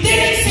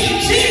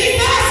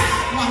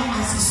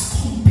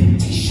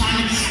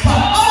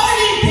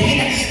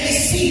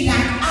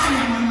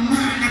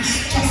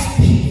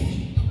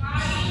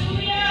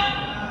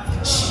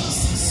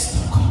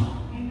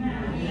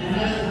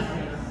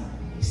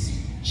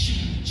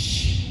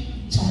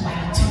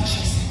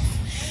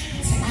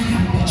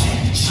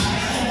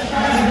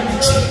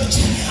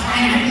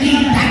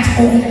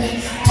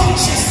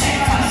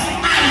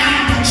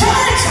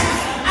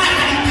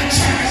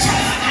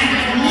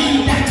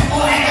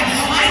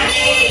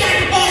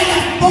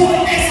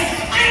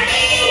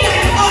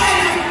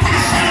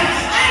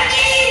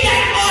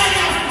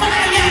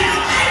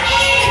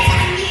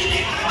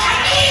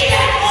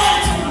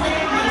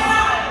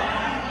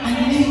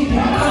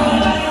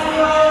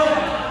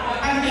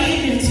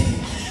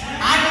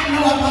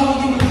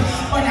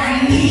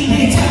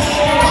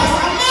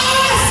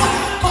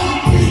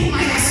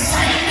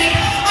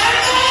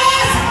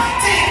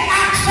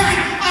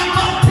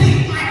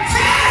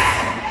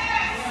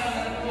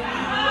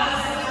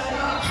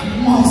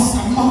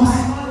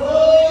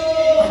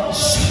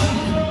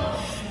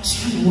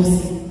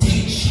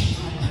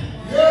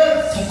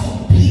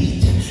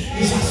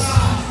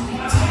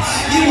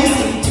 It was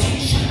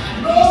intentional.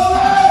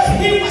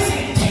 It was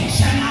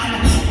intentional.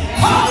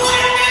 Come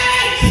with me.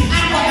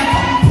 I'm going to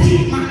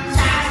complete my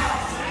task.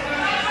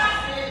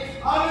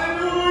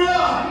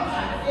 Hallelujah.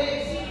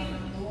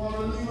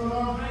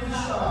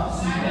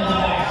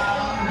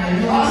 The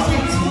Lord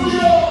said to me,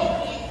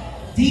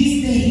 these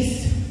days,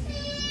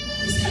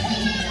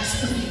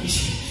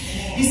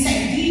 he said,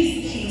 these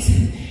days,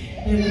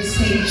 they will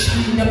say,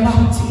 John the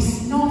Baptist,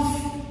 no.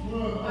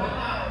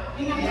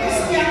 In the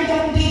Christian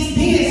done these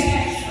days, they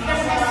would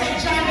have said,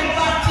 John the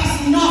Baptist,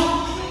 no.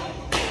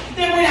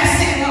 They would have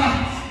said,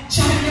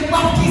 John the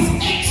Baptist,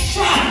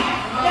 extra.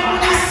 They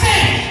would have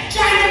said,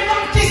 John the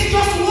Baptist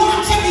just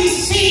wants to be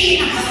seen.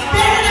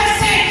 They would have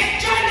said,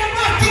 John the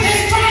Baptist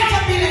is trying to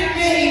build a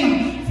name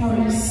for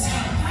himself.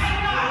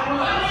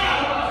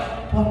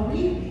 But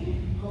really,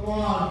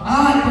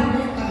 all the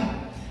brother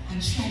and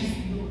trying to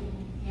do,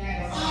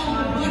 all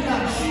the brother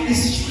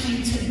is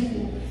trying to do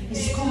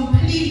is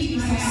complete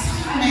his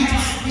assignment,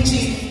 which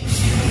is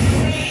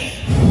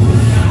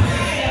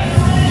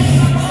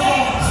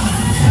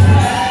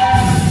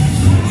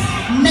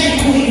make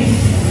way,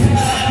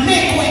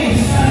 make way,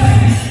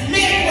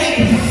 make way,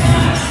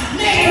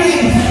 make way.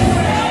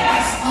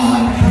 All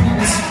the brother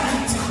is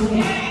trying to do.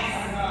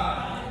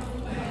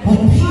 But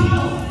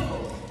people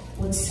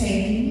would say,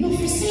 no,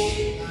 you see,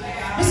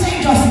 this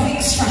ain't just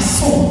extra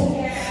soul.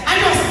 I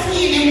just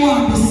feel him want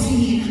to be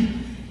seen.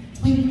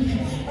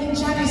 When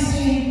John is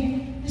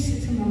saying, listen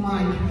to my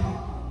mind.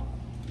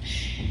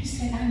 He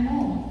said, I know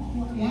who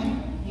I am.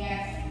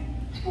 Yes.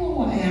 I know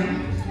who I am.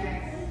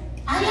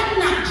 I am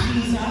not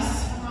Jesus.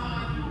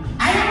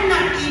 I am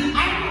not Eve.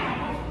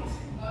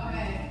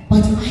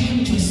 But I am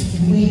just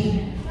way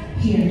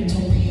here to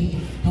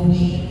pave the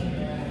way.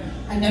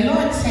 And the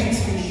Lord said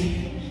to me,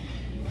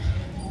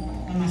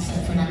 and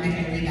myself when I make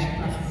her read that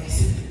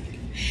prophecy.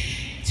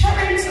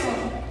 Turn to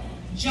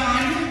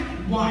John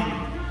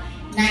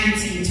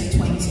 1:19 to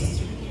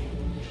 23.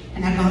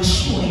 And I'm going to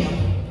show you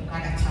how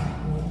to talk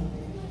more.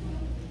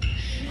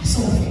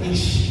 So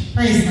finish.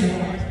 Praise the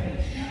Lord.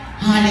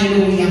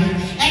 Hallelujah.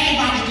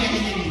 Anybody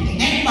getting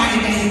anything? Anybody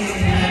getting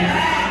anything?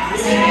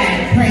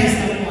 Amen. Praise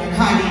the Lord.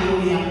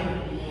 Hallelujah.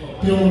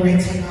 Glory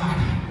to God.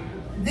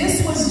 This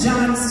was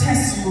John's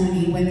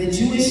testimony when the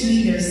Jewish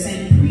leaders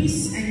sent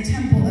priests and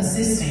temple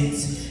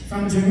assistants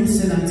from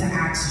Jerusalem to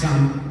ask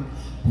John,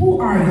 "Who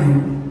are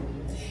you?"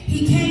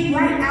 He came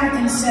right out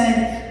and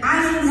said,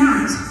 "I am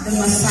not the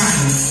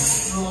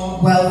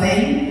Messiah." "Well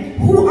then,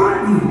 who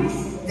are you?"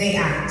 they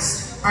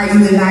asked. "Are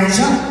you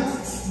Elijah?"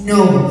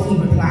 "No," he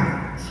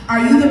replied. "Are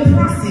you the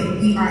prophet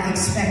we are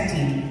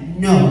expecting?"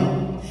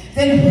 "No."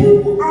 "Then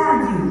who are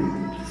you?"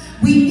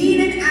 "We need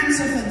an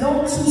answer for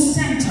those who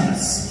sent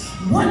us.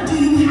 What do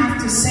you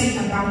have to say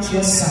about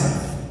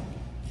yourself?"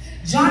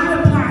 John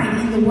replied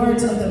in the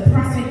words of the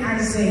prophet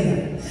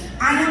Isaiah,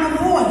 "I am a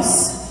voice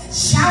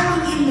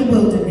shouting in the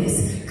wilderness,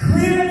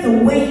 clear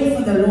the way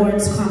for the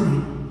Lord's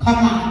coming."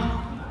 Come on.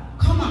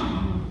 Come on.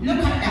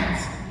 Look at that.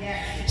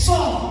 So,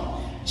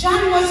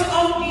 John was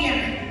out there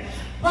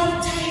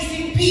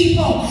baptizing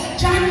people.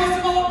 John was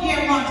out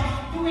there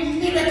doing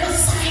miracle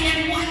sign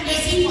and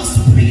wonders. He was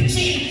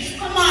preaching.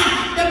 Come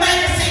on. The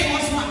Bible says he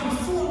was what? The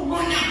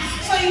forerunner.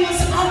 So he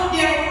was out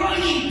there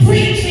running,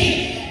 preaching,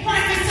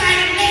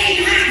 prophesying,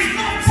 laying hands,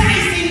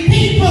 baptizing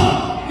people.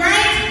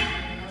 Right?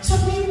 So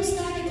people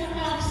started to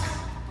ask,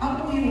 "How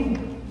are you?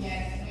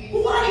 Who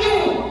are you?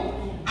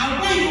 And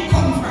where you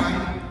come from?"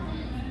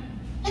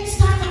 Let's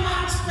start to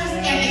ask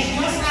questions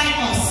just like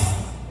us.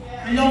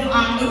 Love,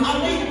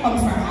 where you come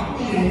from? How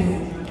are you?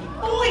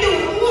 Who are you?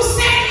 Who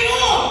sent you?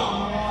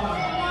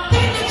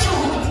 Tell the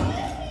truth.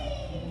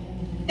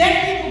 Then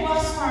people go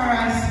as far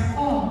as,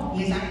 "Oh,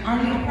 yes, are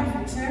you a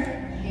prophet, sir?"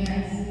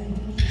 Yes.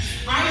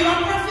 "Are you a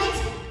prophet?"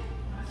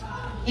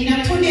 In a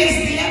 2 days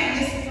day,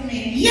 listen to me.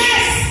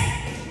 "Yes,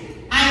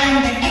 I am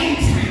the end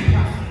time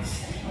prophet."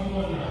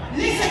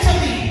 Listen to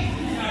me.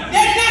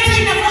 They're not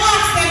enough to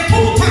ask them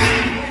 2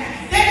 times.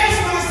 They just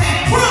want to say,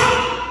 "Pro."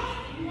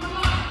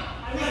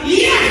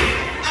 Yeah,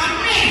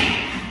 amen.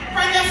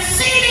 From the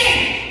city,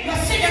 you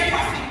see the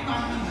prophet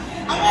coming.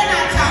 I want to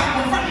talk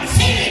about from the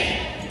city.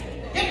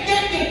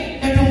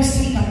 They don't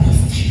see the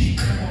prophetic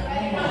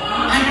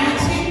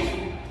anointing.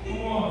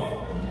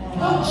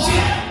 Oh,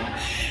 John.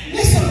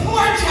 Listen,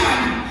 poor John.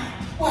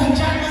 Poor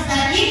John was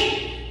like, "Me?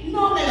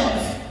 No, my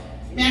love.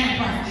 Man, a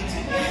prophet."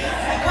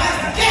 Because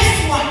guess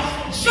what?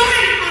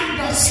 John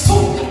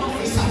understood the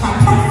office of a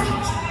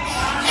prophet.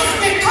 It's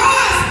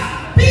because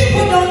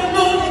people don't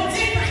know the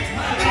difference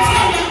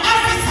between the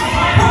office of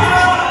a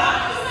prophet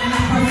and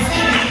a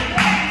prophetic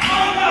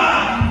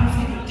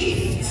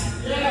gift.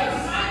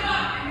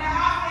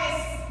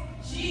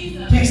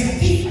 There's a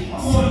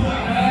difference.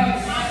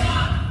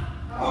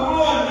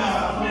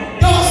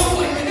 Don't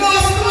stone me.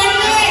 Don't stone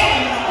me.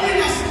 You're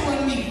not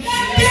stone me.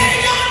 They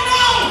don't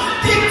know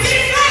the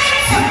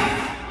difference.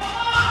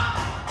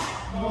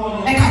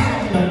 Like I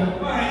don't know.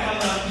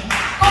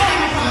 Come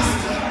on,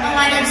 pastor. Now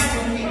I don't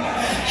stone me.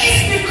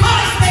 It's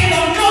because they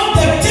don't know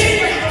the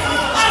difference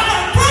of a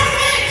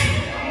prophet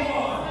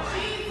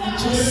and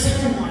just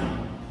someone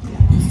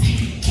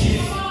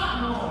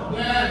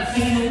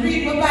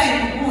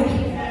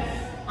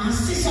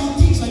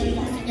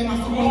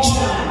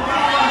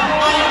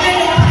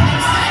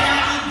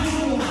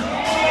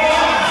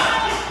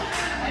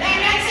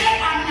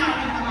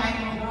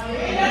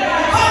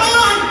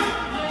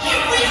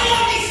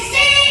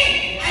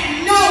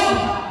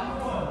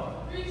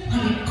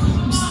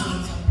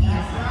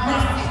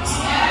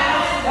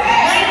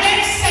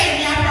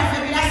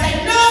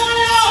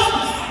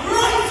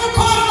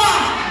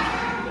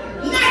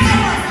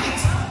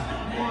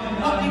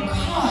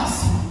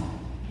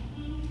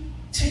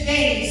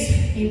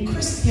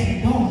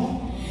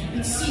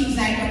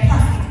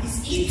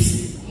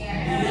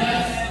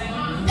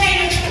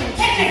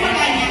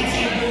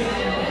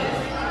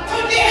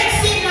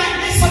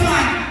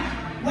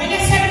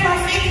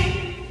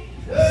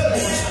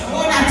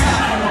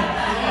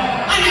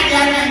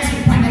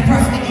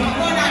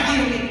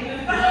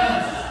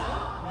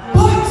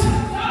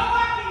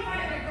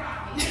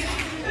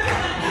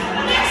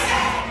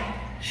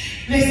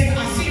Listen, a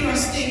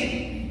serious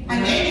thing. A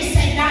lady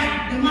said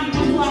that. The man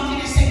was walking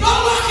and said,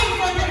 don't walk in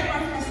front of the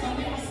prophet. Don't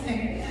ever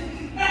stay.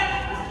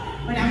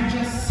 But I'm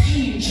just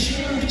saying,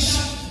 church,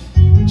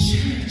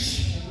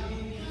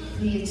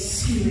 being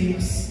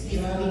serious. If we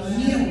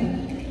knew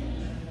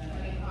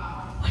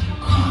what it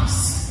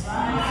costs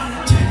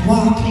to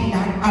walk in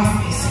that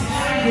office,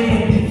 we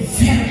would be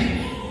very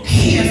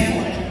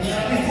careful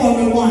before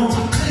we want to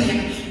claim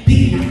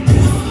being a prophet.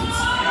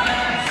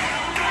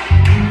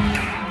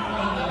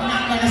 I'm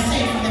not going to say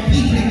for the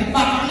people in the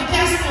back. I'm the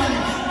pastor.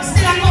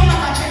 Still, I come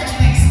back to church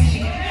next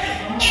week.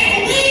 If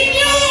we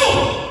knew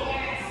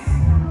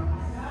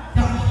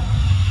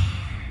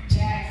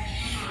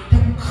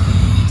the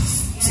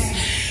cost,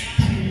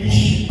 the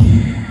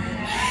labor,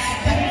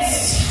 the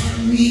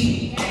salary,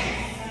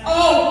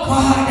 oh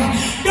God,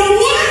 the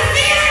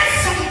warfare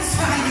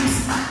sometimes.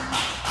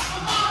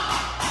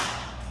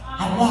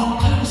 I walk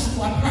close to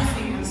a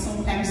prophet and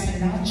sometimes say,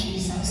 Lord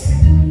Jesus,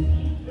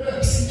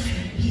 it's not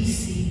an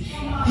easy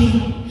thing.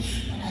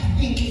 But I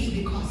think it's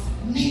because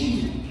many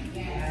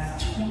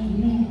don't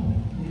know.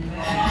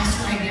 That's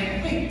why they're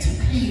quick to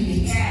claim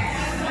it.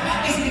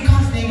 It's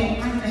because they don't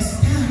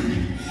understand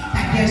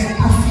that there's a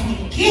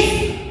prophetic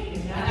gift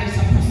and there's a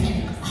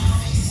prophetic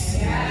office.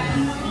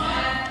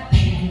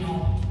 They don't know.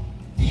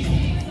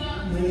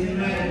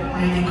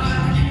 My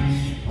God.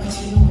 But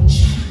you know,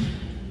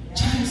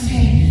 John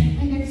said,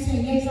 when they say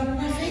he's a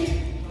prophet,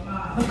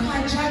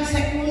 because John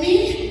said, who me?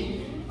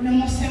 When I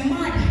must say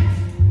mad.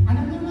 I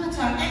don't know what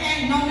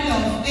no me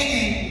love.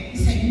 He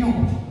said, no,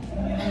 I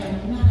am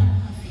not a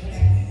prophet.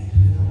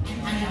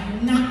 I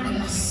am not the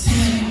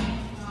Messiah.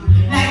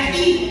 Like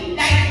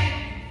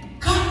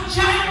God,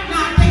 John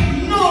not take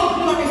no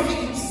glory for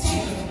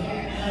himself.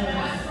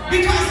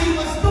 Because he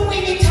was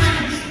doing it and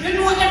you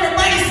know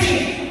everybody say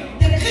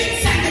the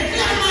glitz and the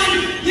glamour,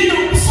 you know,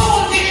 soul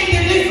getting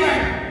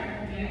delivered.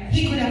 He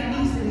could have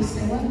easily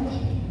said, well,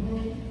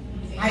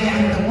 I am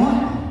the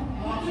one.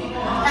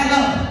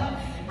 Hello.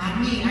 I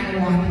mean I'm the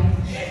one.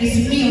 It's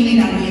me who need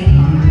a way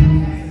on.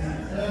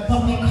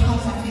 But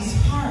because of his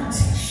heart,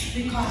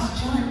 because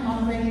John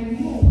already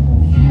knew who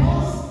he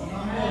was.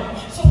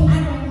 So I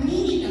don't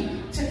need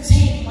to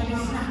take what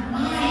is not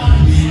mine.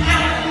 I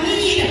don't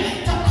need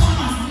to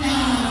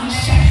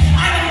camouflage.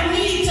 I don't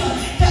need to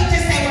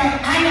say, well,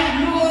 I don't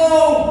know.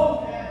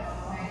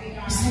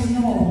 He said,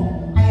 no,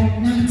 I am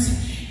not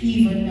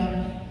even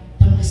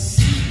the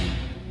Messiah.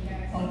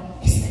 But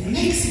it's the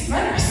next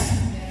verse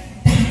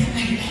that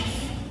I love.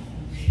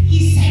 He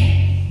said,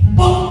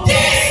 but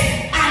this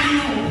I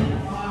know.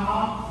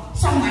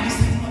 Somebody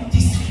said, but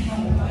this I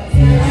know.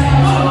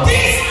 But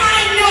this I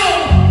know.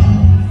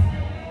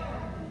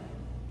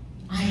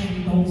 I am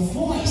the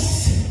voice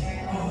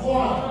of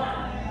one.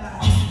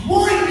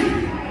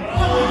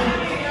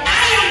 I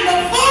am the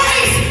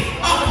voice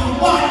of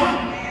one.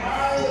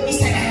 He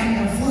said, I am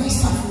the voice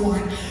of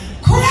one.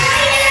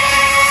 Crying!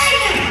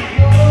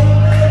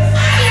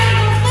 I am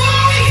the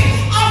voice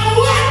of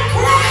one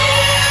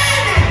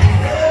crying!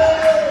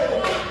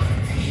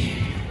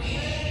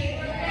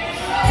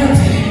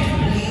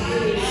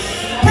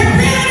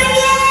 Prepare the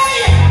way!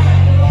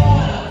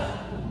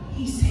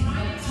 He said,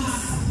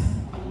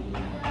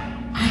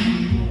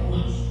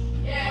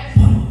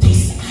 but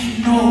this I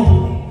know,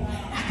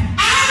 that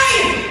I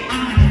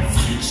am an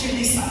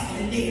evangelist of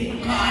the living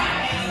God.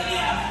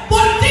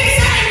 But this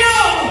I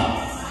know.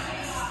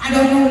 I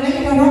don't know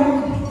later on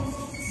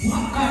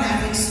what God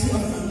has in store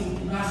for me.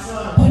 But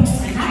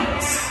for now,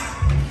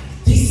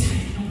 this I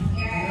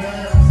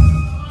know.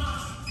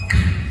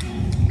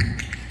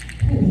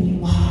 Who you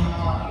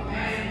are.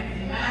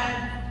 You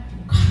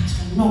got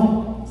to know.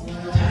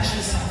 Touch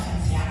yourself and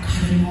say, I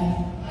gotta know.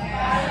 I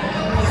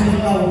gotta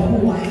know who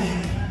I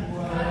am.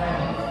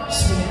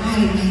 So I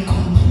may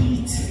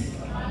complete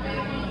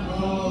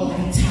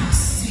my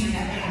task. Say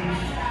that again.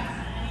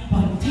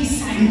 But this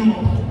I know.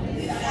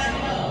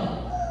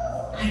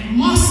 I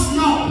must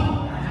know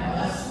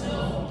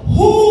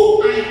who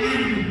I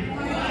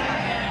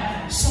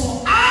am. So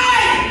I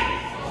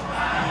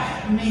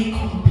may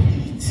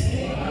complete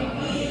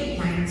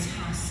my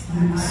task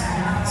on this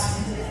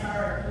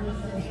earth.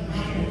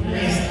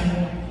 Praise the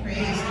Lord.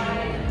 Praise the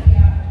Lord.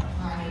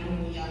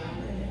 Hallelujah.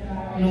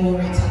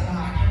 Glory to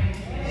God.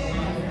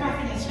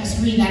 Let's just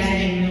read that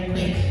again real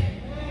quick.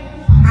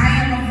 I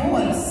am a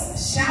voice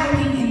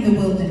shouting in the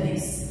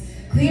wilderness,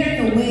 clear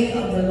the way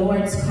of the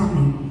Lord's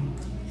coming.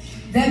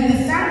 Then the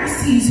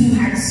Pharisees who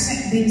had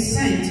been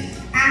sent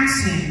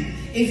asked him,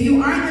 if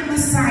you are the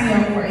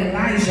Messiah or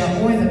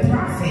Elijah or the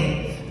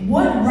prophet,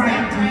 what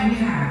right do you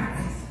have?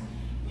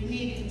 We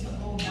need to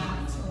go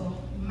back to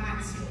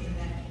Matthew 11.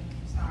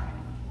 Sorry.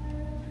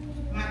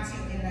 Matthew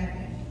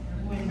 11.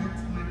 We're going back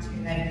to Matthew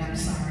 11. I'm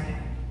sorry.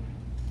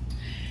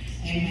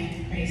 Amen.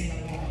 Praise the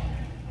Lord.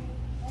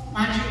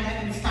 Matthew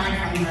 11, start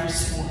from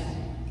verse 1.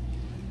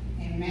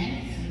 Amen.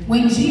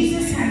 When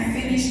Jesus had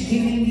finished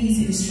giving these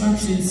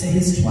instructions to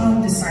his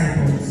 12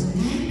 disciples,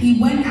 he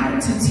went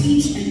out to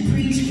teach and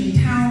preach in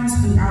towns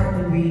throughout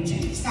the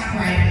region. Stop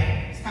right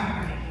there. Stop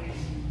right there.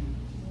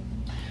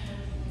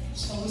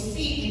 So we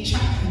see in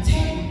chapter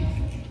 10.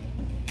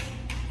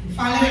 You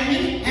following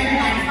me?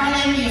 Everybody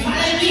following me? You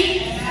following me?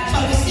 So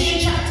we see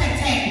in chapter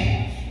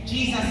 10,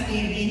 Jesus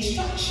gave the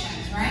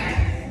instructions,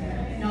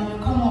 right? Now we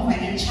come over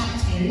in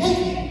chapter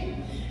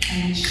 11,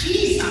 and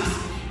Jesus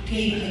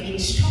gave the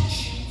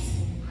instructions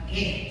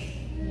again.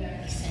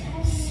 He said,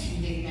 I'm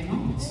sending them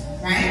out,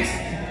 right?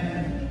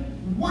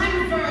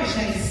 One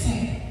version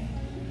said,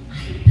 I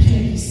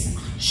place a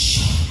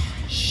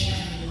charge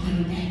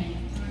on them.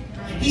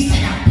 He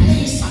said, I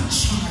place a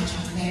charge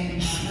on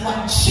them. What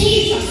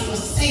Jesus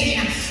was saying,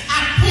 I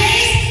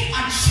place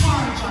a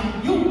charge on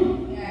you.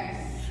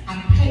 I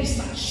place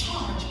a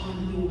charge on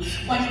you.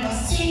 What he was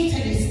saying to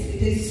his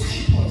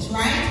disciples,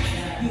 right?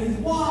 You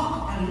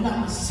walk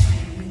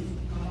alongside me.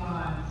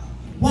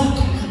 Walk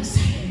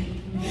alongside me.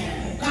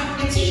 You got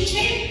the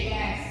teaching?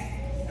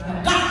 You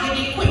got the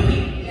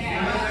equipping?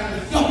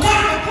 You got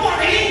the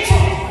pouring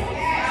into?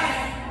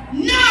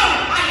 Now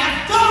I have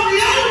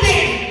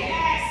downloaded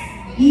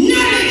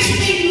knowledge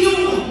in you.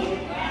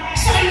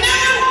 So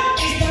now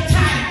is the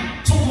time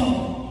to go.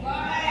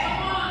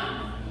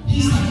 He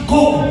said,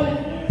 go,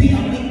 be a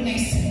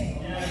witness.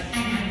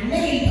 And I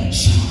lay the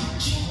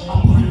charge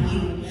upon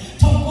you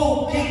to go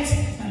get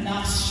the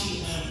lost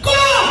sheep. Go,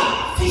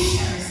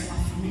 fishers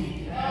of men.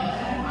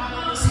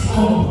 Say,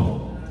 go.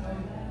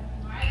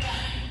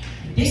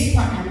 This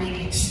part I make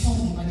it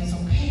stony, but it's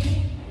okay.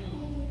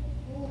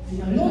 And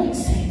the Lord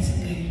said to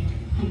me,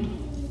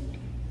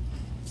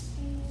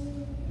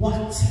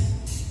 what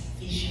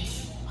vision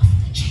of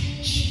the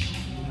church?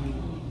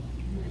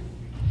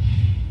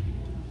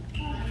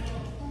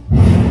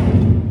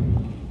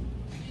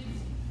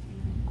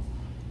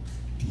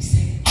 He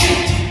said,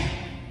 enter.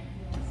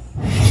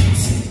 What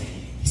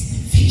is the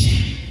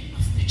vision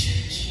of the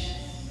church?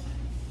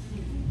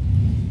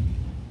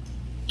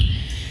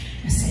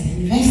 I said,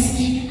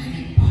 investing and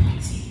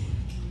equality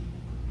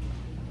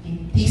in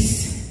this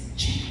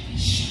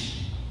generation,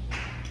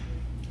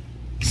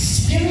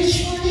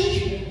 spiritually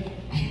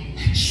and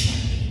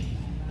naturally,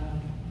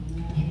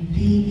 and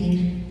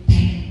leading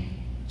them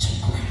to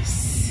Christ.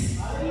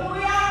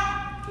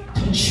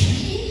 To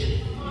train,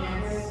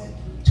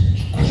 to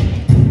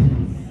equip,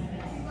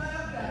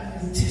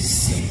 to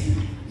send.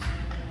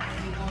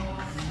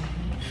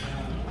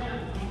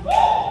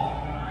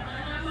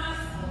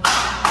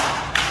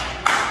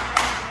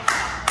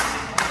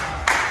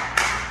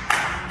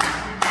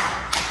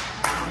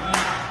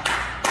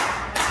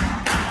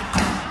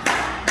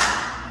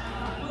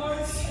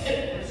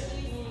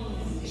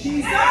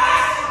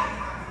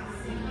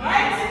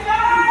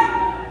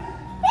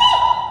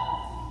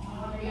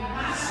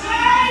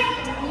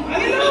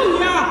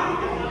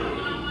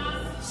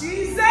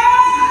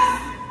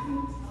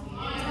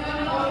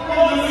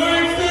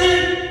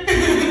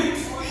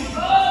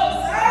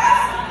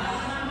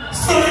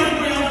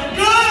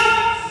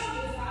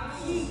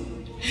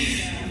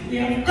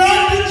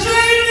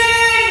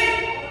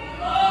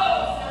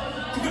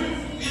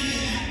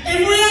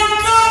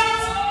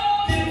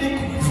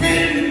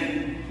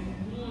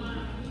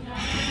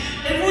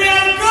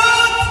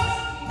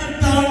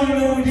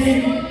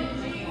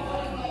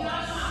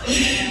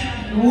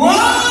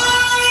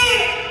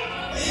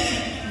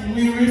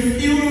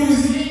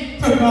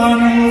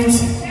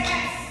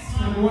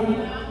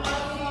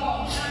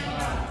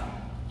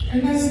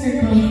 And I said,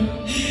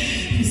 God,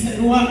 he said,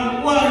 why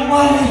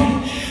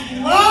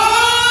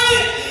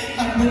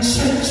have the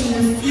church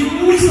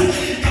refused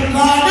to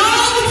God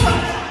out?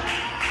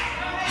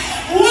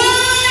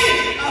 Why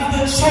have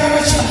the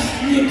church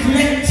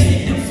neglected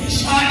the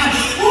vision? Why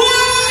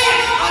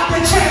have the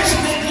church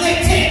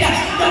neglected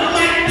the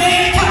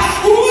mandate?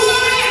 Why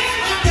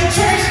have the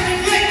church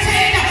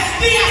neglected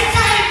the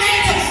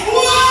assignment?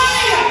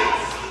 Why?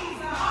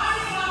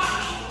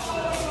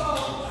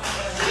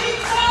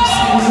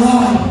 So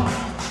long.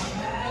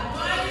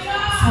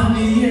 From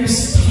the year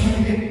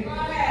started.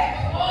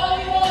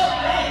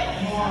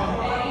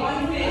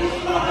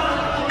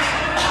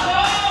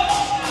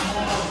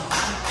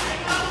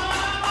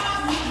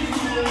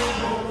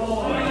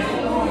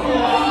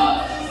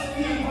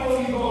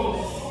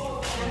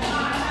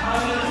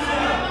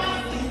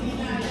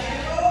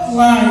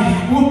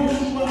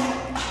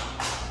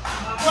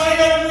 Why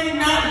are we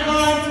not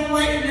God's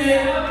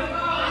witness?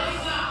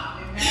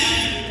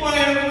 Why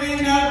are we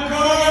not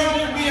God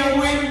to be a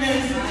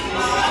witness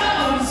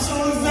when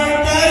souls are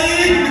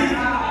dying?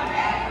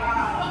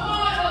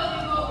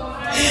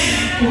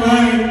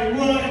 Why?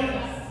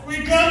 We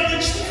got the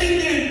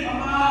training.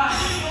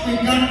 We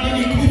got the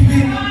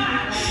equipment.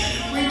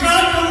 We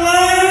got the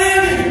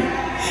word.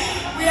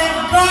 We have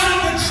got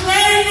the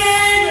training.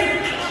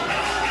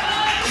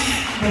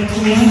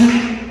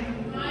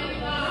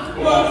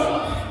 But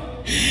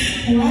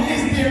why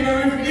is there a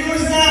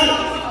refusal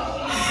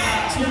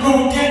to go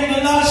get the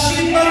lost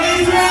sheep of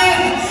Israel?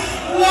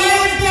 Why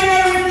is there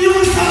a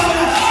refusal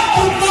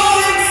to go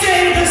and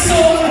save the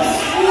soul?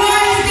 Why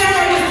is there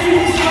a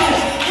refusal?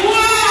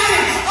 Why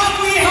are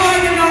we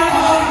hard in our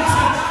hearts?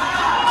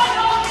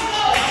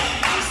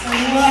 So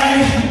why,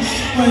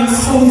 when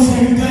souls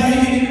are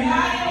dying,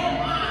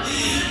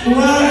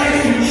 Why?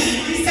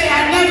 He said, I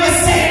never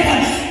said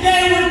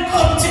they would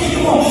come to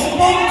you.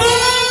 But go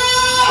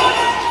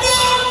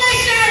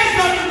fishers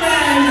of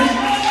men.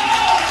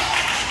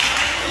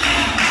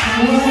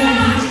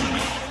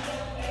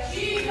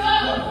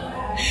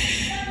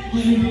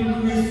 When you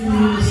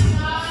refuse,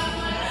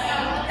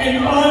 and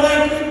all I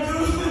could do,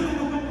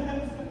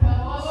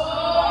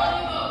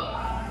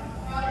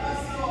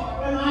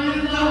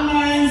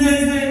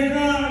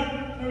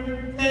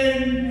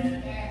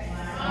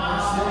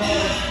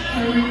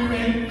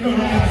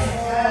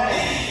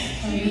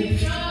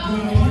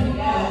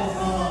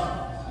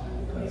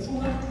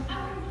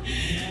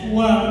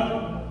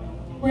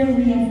 when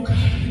we have God,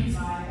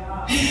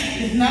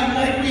 it's not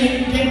like we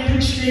have get the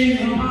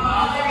training.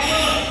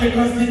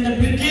 Because in the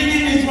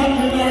beginning is what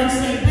the Lord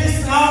said,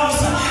 this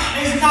house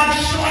is not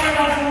short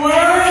of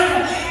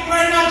word,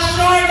 we're not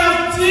short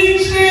of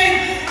teaching,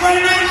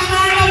 we're not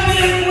short of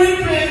being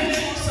whipping.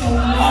 So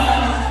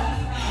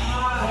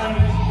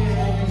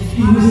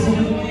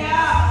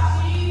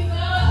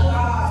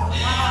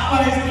why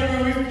is there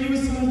a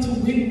refusal to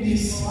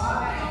witness?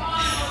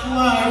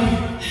 Why?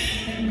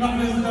 And God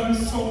has done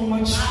so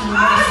much for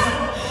us.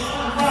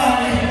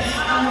 Why?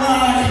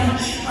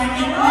 When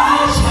you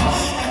preach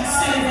and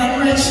save a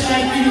rich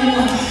like you,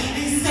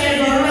 He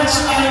saved a rich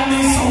like me.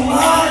 So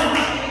why?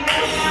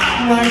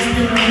 Why is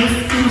there a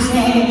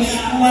refusal?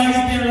 Why is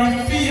there a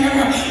fear?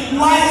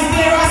 Why is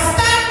there a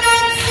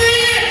stagnancy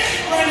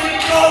when it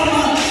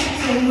comes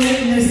to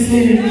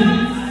witnessing?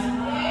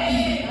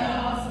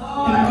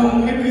 And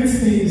all I can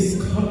say is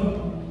God.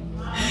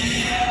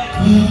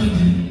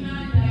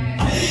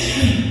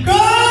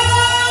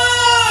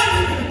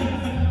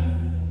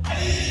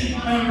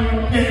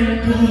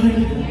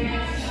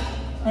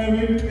 I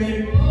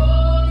repent. Oh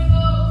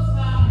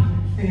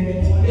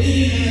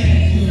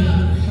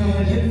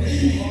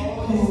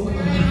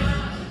God.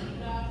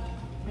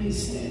 I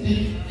said,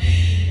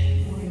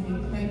 we're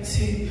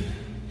neglecting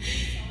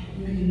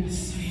main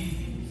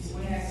assignments.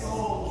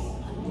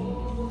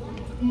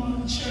 Come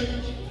on,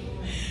 church.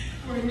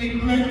 We're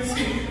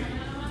neglecting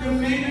the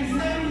main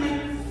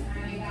assignments.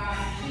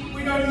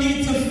 We don't need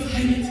to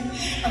fight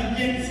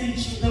against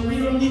each other. We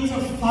don't need to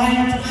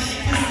fight to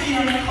see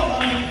our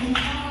calling.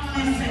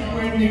 He said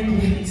we're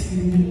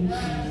neglecting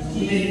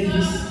main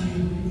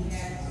assignments.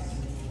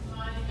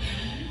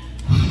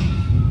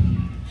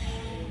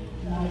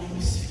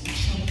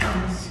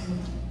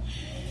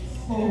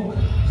 Oh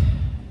God.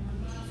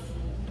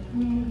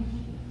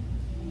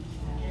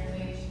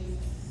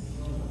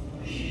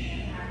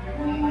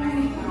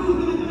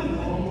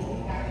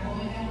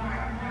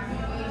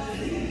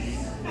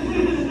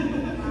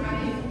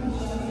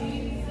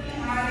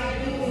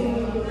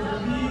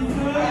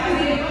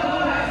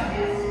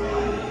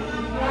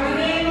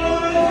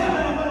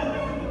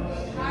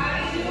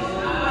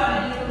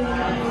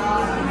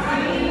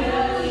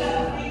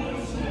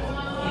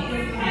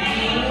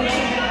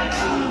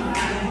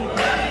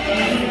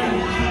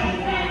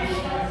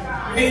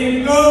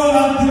 And go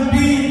out to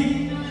be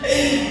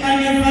an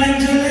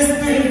evangelist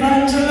to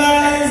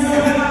evangelize.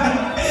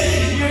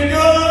 You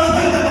know,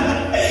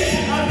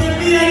 have to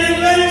be an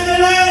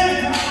evangelist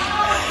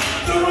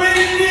to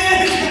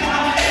witness.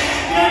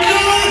 You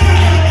know, you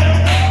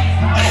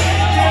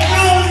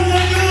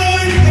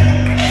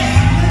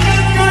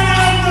just gotta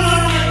have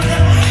fun.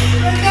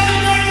 You just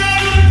gotta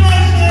have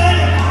passion.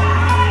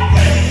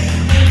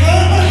 You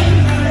don't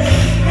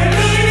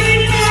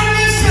need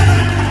permission.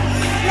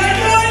 You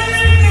don't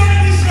need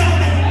permission.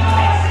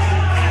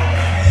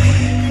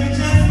 You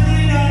just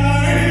need a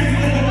heart.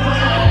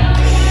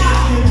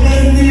 You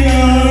just need a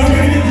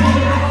heart.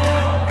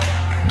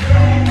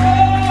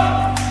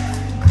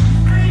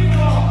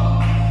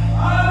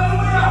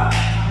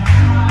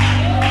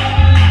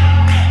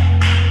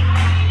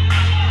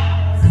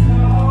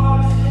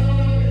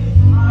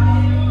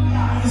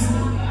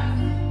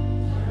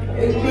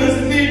 You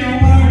just need a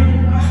heart.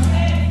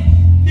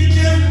 You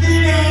just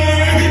need a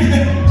heart.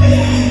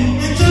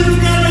 You just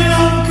gotta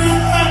love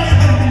God.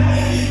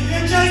 You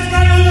just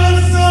gotta love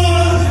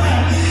souls.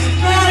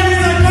 God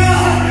is a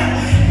God.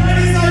 God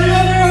is a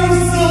lover of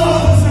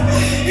souls.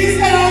 He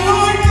said, I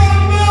won't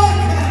come back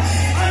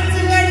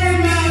until every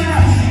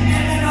man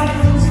get an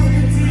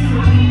opportunity.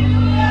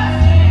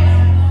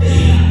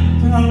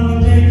 God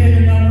will get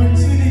an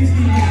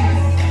opportunity.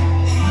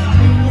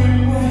 If we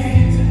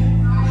wait,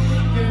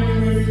 if we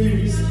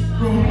refuse,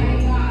 go.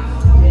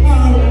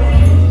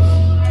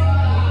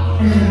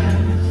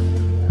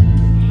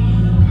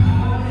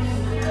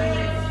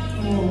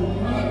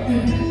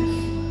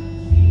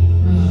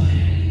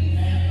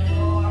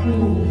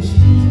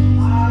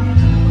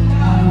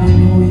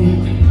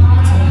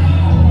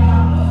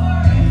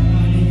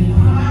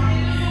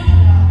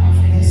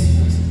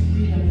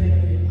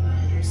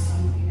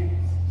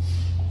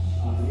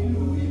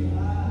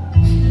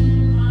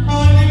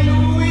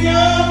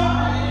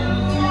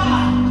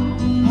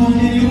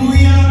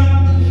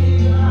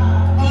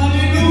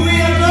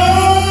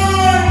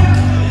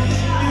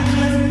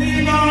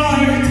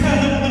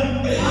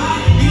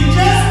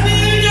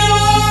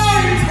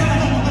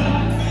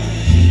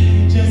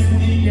 Just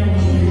need your word.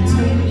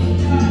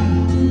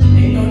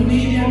 They don't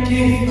need your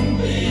gift.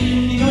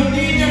 You don't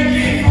need your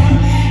gift.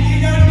 You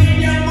don't need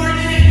your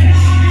money.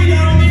 You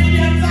don't need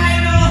your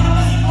title.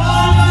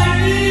 All I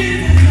need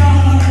is your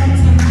heart.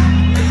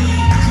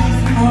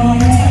 Just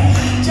heart.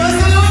 Just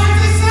a heart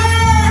to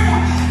serve.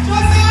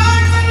 Just a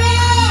heart to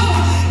love.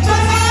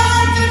 Just a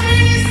heart to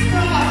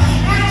minister.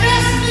 I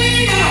just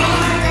need a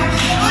heart.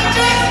 I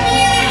just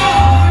need a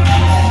heart.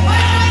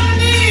 I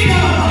just need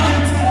a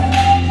heart.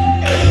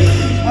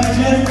 I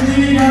just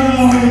need a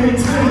heart.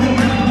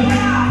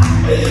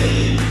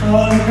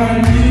 All God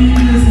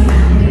needs is a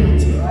heart.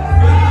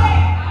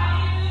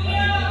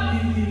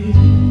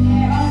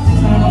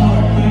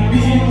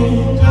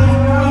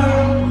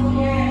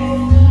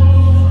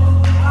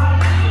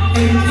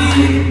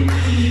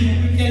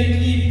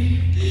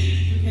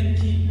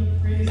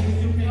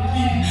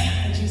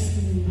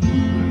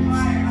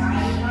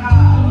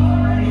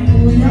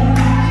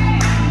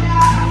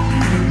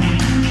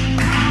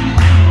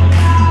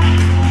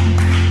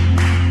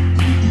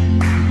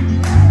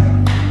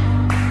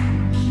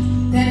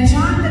 Then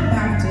John the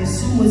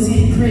Baptist, who was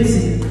in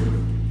prison,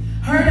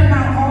 heard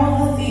about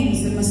all the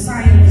things the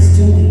Messiah was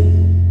doing.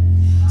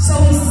 So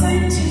he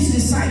sent his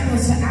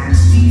disciples to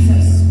ask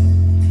Jesus,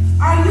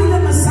 "Are you the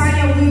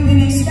Messiah we've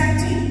been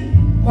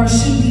expecting? Or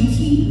should we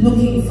keep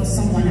looking for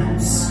someone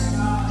else?"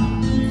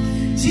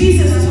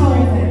 Jesus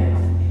told them,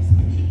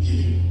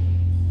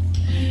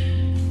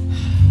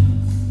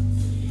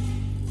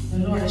 The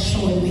Lord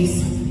showed me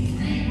something,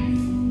 right?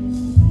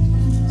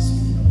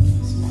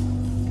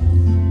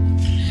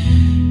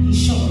 He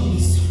showed me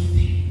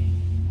something.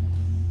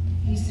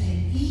 He said,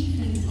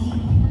 even though,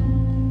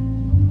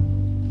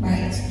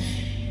 right?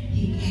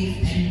 He gave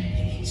them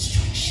the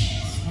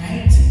instructions,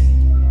 right?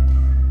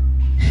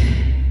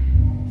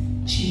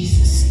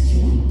 Jesus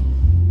knew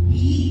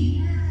he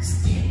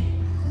still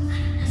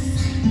an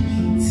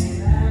assignment.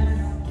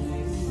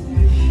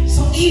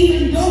 So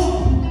even though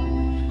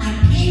I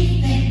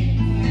gave them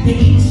the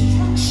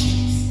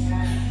instructions,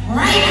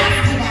 right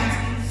after that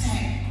it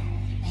said,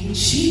 and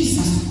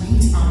Jesus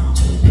went out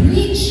to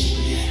preach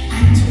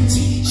and to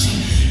teach.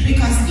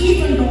 Because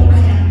even though I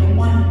am the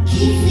one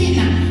giving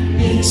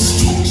the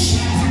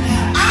instructions,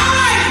 I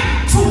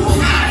too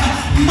have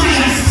my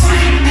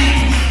assignment.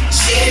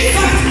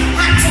 Jesus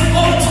had to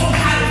go to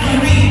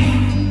Calvary.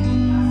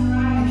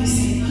 And he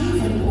said,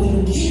 even though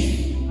you give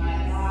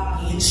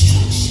the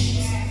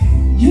instructions,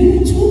 you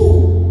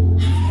too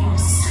have your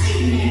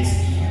assignment.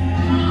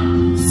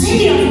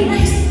 City of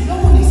Christ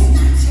alone is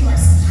not your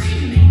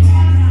assignment.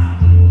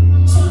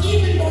 So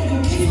even though you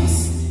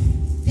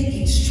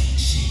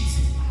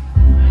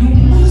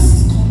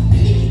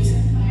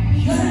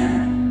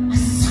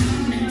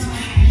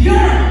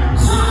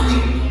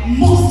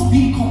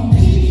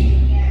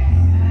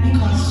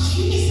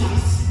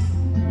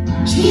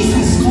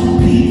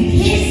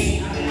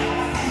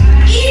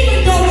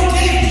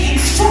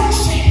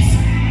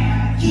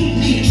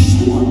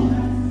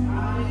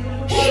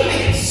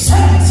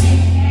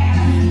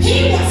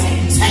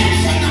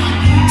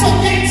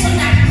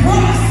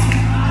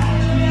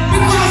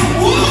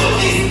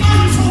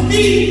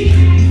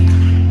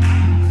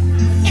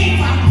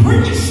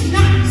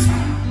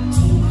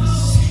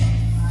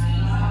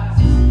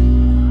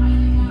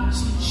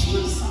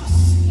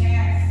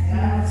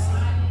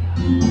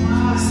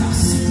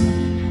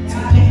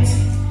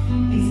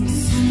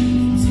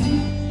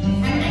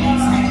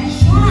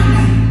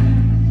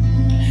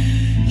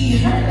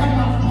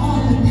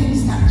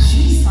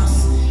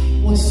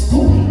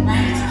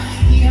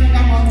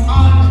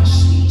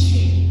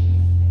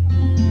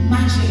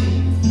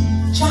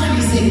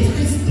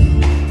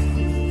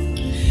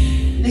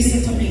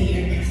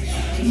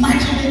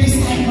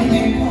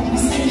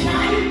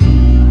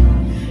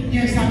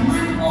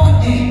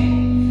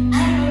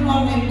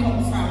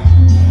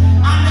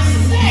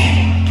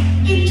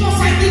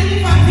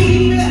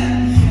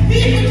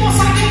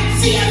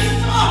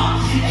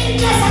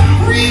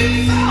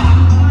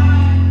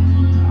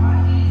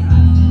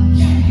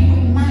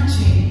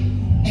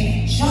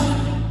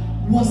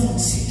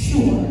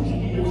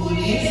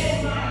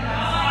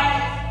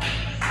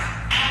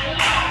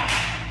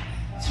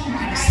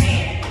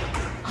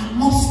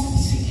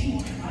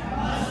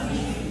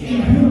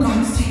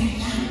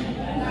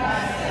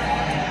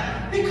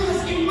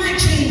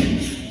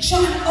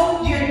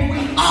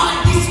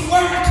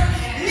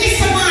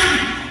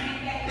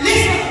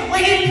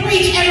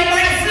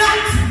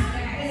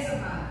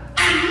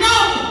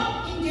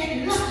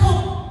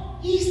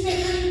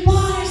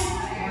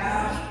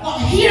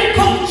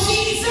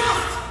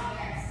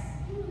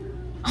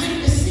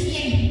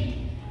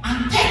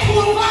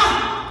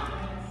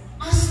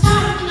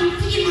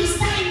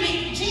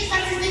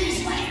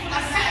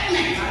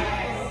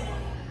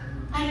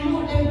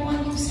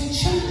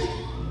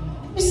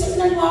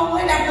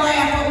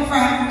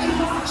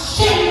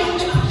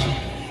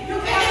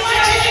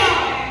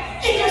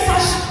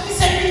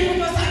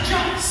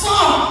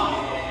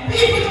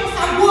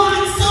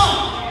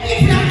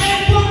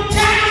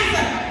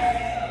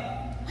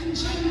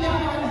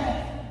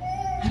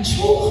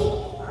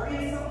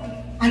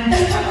And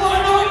that's a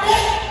going out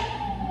there.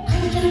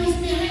 Because John is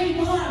behind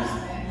bars.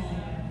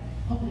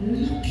 But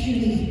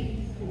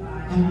luckily,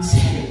 I'm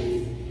telling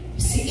you,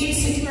 see,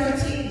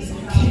 insecurity is a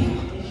killer.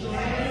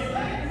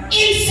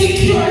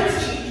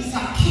 Insecurity is a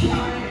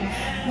killer.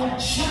 But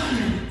John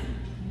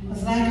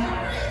was like,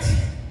 all right.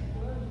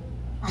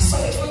 I saw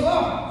it for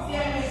God.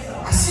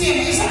 I see him,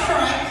 it's all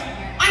right.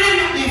 And I'm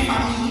not there for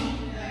me.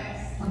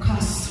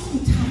 Because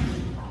sometimes,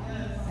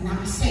 and I'm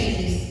going to say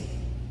this,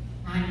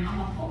 and I'm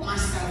going to put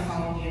myself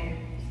out there.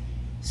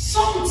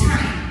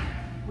 Sometimes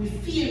we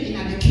feel in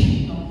the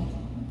kingdom,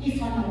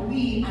 if I know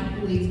we are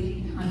doing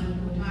it, I don't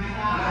know.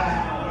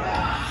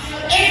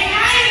 If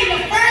I'm the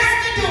first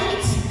to do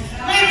it,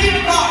 when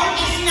God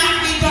is not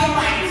being done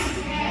right.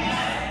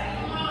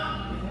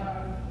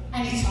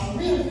 And it's a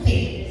real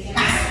thing.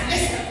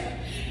 Listen,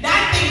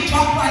 that thing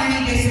jumped on me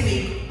this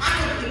week. I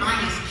could be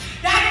honest.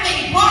 That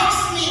thing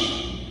boxed me.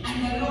 And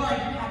the Lord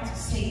had to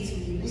say to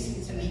me, listen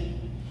to me.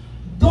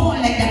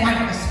 Don't let the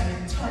adversary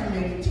turn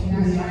you to who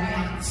you are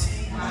not.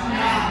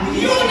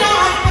 You don't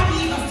have to be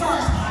the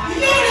first.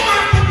 You don't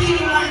have to be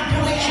the one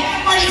doing it.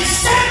 But if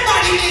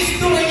somebody is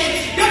doing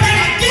it, you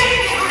better get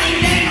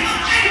behind them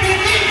and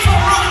begin to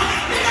run.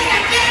 You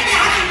better get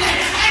behind them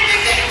and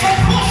begin to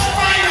push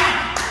fire.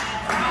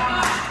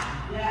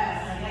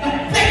 The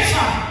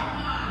better.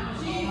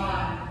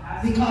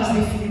 Because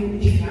if you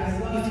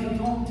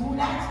don't do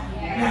that,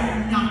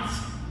 you're not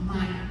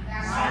mine.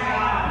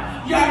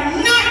 You're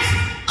not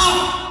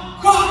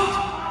of God.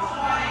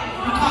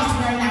 Because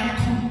we're not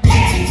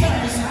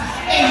competitors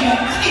in the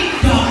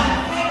kingdom.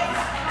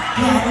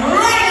 We're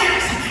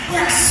runners.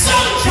 We're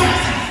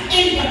soldiers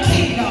in the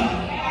kingdom.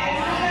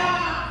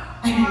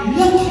 And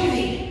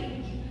luckily,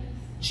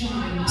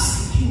 John was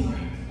secure.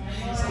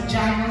 So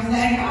John was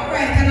like, all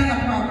right, another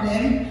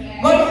problem.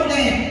 Go down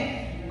there.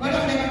 Go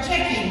down there, go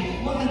check in.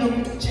 What do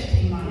you check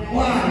in, man?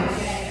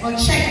 Wow. Go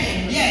check in,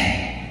 yeah.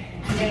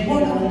 And they go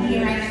down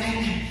here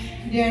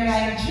and they're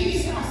like,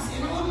 Jesus, you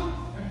know?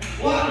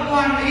 What go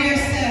on here,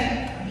 sir?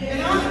 You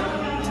know?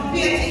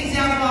 Be things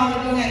you have to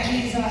do at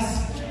Jesus.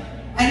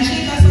 And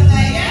Jesus was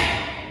like, yeah?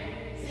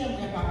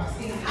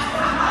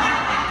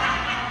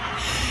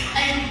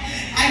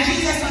 And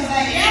Jesus was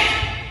like,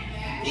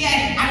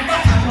 yeah, I've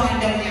got to go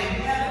down there.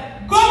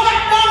 Go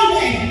back down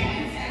there.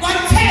 Go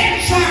tell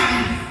John.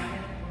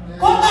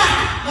 Go back.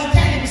 Go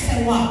tell him, say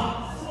what?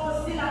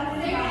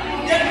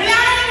 The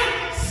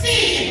blind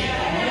see.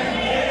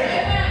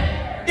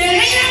 The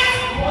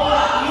lame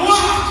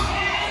walk.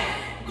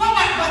 Go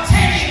back, go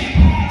tell him.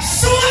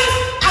 Souls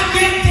are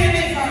getting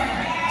delivered.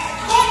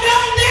 Go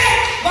down there.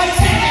 Go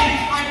tell him,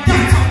 I'm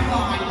that of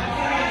God.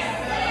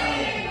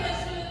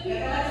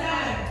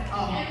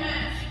 Oh,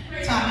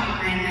 talking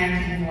my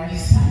American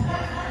voice.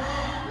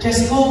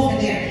 Just go over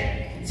there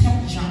and tell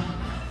John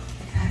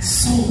that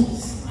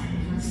souls are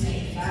being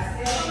saved.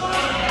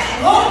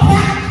 Go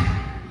back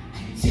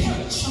and tell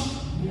John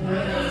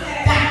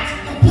that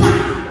the plan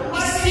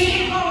is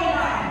seen.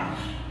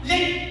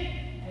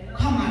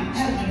 Come on,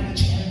 help me,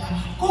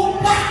 go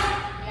back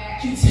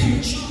and tell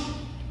John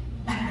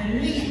that the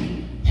lame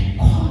had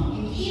come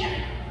in here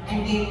and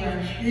they were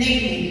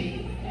laying.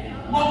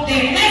 But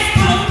they left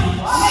out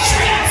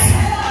straight.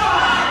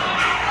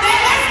 They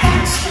left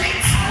out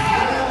straight.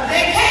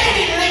 They came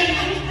in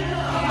laying,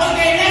 but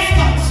they left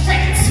out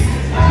straight.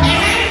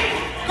 Amen?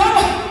 Go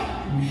back.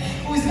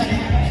 Who's that?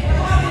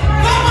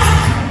 Go back.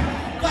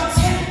 Go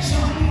tell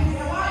John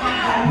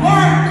that the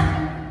work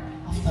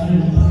of the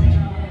Lord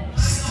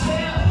is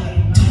still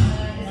being done.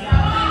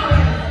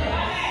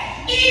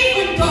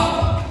 Even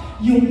though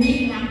you may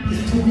not be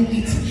doing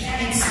it,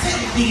 it's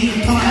still being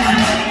done.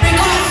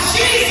 Because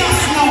Jesus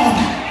knows.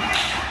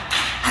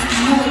 I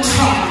know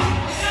John.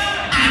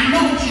 I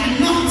know the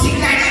anointing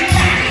that he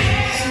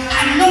carries.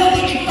 I know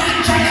the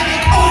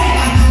evangelic oil.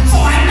 So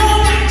I know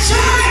that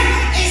John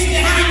is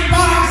behind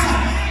bars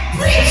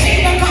preaching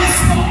the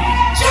gospel.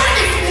 John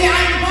is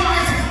behind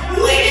bars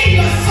winning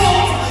the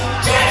souls.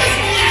 John is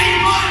behind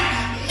bars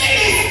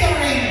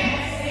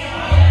ministering.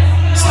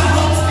 So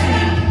what's the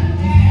name?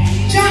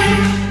 John,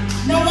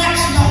 no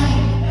watch no.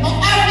 No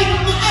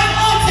everything, no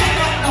everything,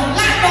 no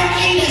lockdown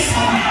in this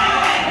home.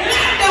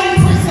 Lockdown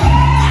prison.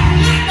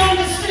 Lockdown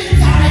the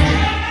streets already.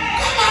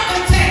 Come back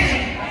and tell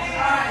him.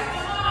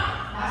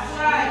 That's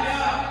right.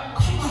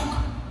 Come back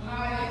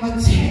and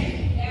tell him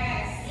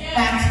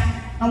that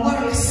now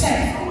worry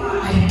yourself.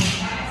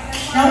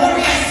 Now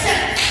worry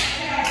yourself.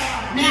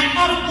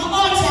 Now up the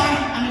altar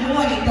and the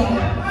word it down.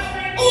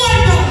 Hold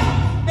down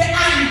the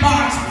iron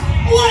bars.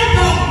 Hold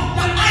down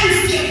the iron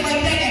stake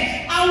right there.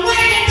 And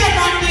when they get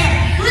on there,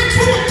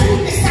 recruit two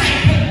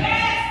disciples.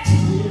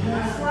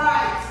 That's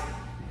right.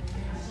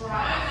 That's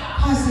right.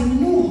 Because they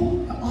know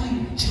the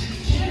oil John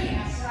carried.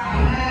 That's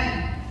right.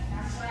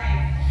 That's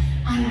right.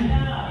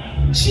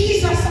 And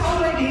Jesus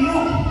already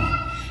knew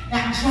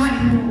that John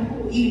knew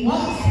who he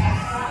was.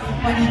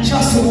 But he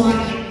just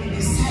wanted the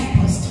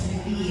disciples to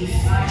believe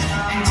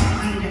and to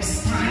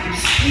understand.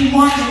 He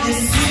wanted the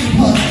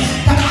disciples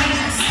to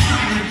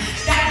understand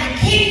that the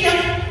kingdom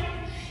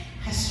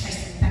has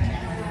stressed that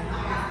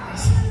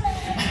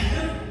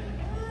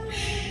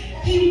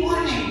He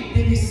wanted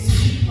the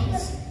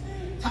disciples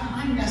to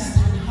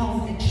understand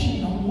how the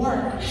kingdom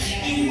worked.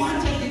 He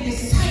wanted the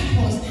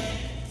disciples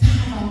to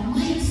have a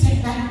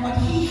mindset like what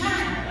he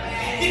had.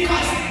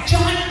 Because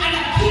John had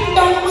a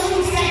kingdom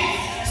mindset.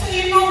 So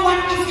you know what?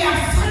 If you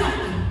are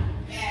following,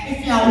 if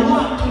you are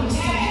walking with me,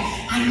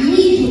 I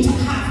need you to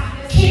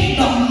have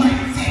kingdom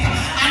mindset.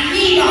 I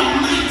need our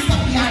minds to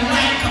be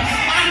alike.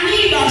 I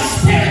need our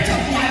spirit to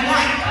be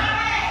alike.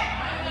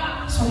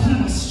 So he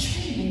was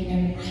training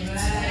them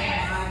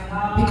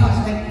right. Because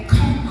when they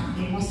come back,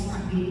 they must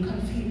not be in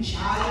confusion.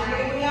 I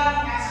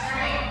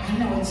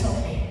know it's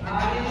okay. I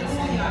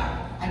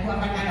do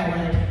have another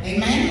word.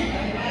 Amen?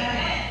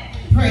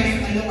 Praise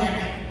the Lord.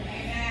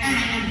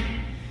 And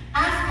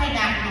after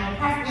that, now,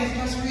 prophetess,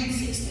 just read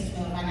 6 to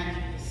 12 and I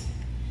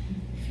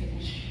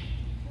finish.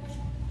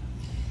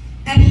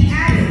 And he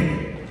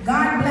added,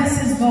 God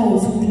blesses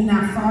those who do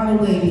not fall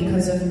away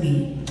because of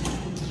me.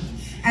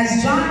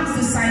 As John's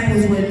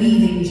disciples were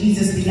leaving,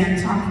 Jesus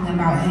began talking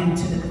about him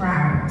to the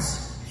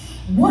crowds.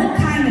 What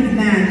kind of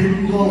man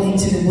did you go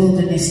into the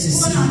wilderness to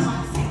see?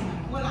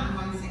 Hold on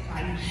 1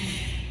 second.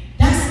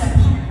 That's the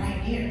part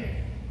right here.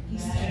 He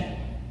said,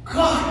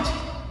 God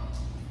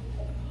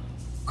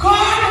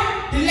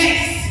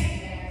bless.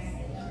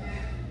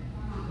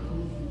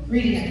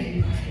 Read it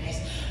again, prophetess.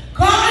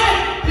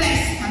 God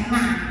bless a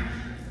man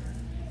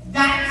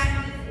that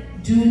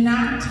do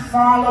not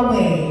fall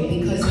away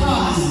because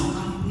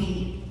of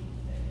me.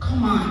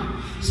 Come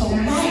on. So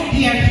right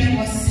there he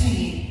was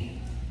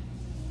saying,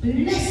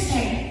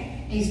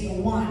 blessed is the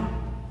one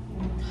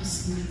who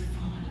does not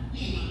fall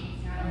away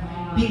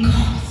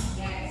because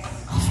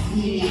of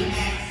me.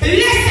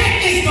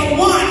 Blessed is the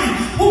one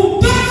who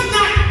does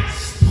not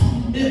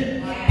stumble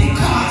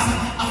because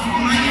of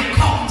my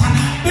account.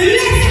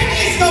 Blessed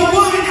is the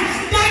one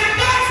that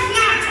does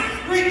not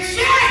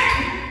reject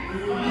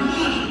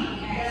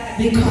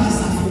me because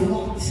of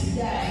what?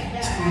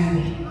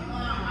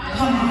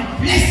 Come on,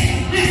 blessed,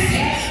 blessed,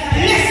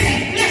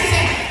 blessed,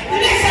 blessed,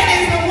 blessed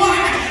is the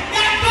one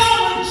that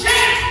don't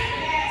reject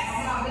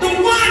the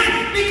one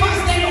because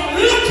they don't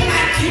look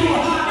like you,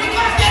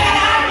 because they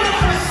don't have your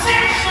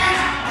perception.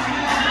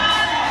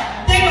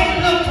 They don't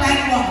look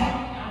like what?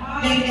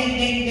 They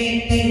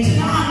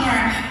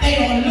longer. They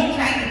don't look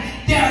like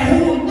they're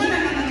who? No.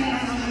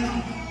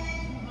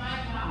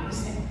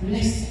 Listen,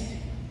 blessed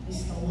is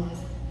the one.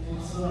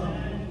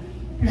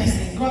 Blessed.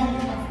 Go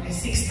on, the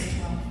 6 to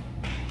 12.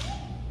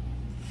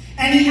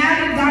 And he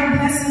added, God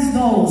blesses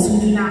those who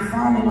do not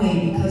fall away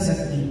because of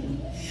me.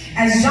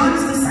 As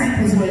John's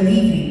disciples were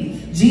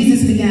leaving,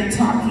 Jesus began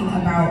talking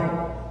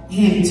about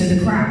him to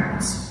the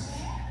crowds.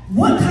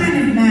 What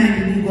kind of man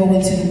did you go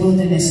into the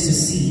wilderness to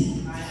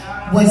see?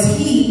 Was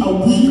he a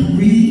weak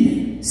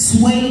reed,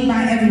 swayed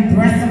by every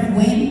breath of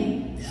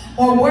wind?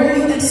 Or were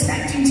you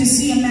expecting to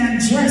see a man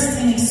dressed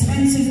in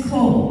expensive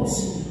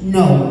clothes?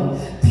 No.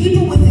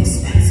 People with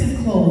expensive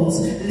clothes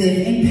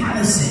live in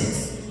palaces.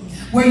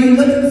 Were you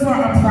looking for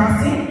a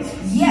prophet?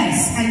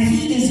 Yes, and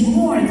he is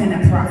more than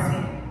a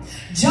prophet.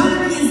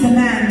 John is the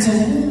man to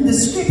whom the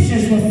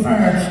scriptures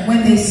refer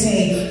when they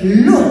say,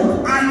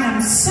 look, I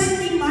am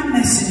sending my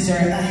messenger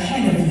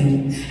ahead of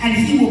you, and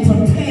he will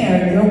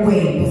prepare your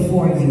way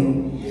before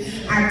you.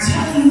 I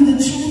tell you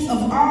the truth,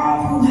 of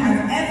all who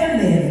have ever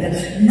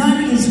lived,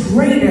 none is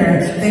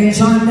greater than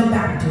John the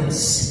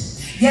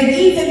Baptist. Yet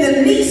even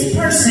the least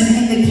person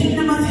in the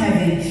kingdom of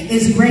heaven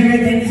is greater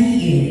than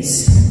he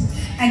is.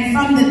 And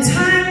from the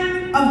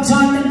time of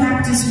John the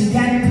Baptist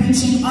began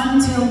preaching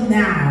until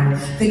now,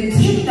 the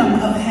kingdom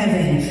of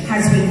heaven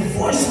has been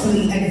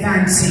forcefully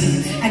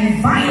advancing,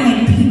 and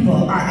violent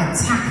people are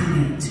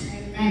attacking it.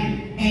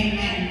 Amen.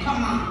 Amen.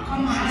 Come on,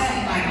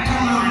 somebody.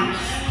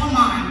 Come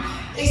on.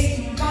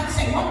 God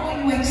said, what were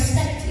you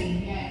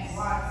expecting? Yes.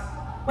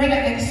 What did I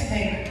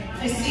expect?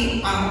 Let's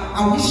see, I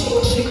wish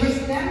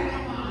Christian.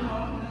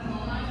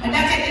 And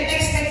that's what they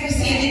expect to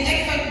see. They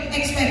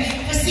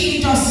expect to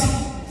see just,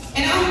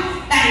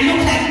 that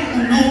look like,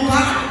 no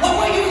God. What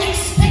were you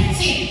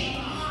expecting?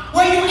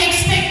 Were you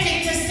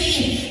expecting to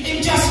see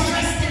him just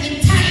dressed in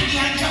tidy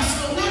and just,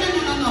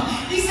 no.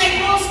 He said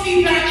most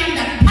people are in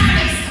the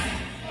palace.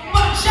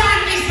 But John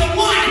is the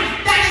one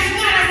that is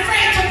not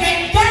afraid to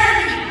get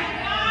dirty.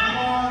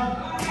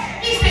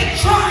 He said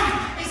John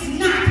is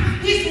not,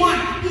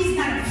 he's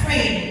not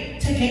afraid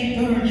to get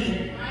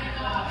dirty.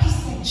 He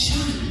said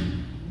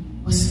John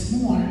was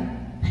more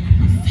than a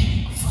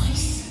prophetic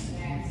voice.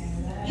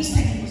 He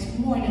said he was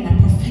more than a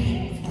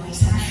prophetic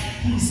voice.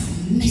 He's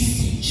a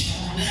messenger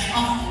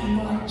of the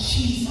Lord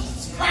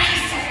Jesus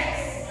Christ.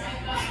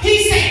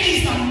 He said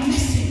he's a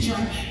messenger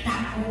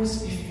that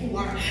goes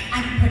before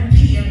and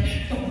prepare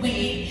the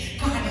way.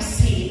 God is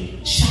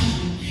saying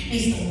John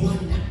is the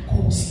one that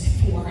goes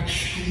before, and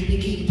he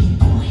began to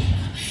toil.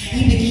 He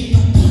began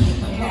to toil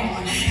the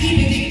wrong. He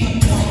began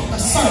to toil the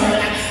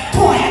servant.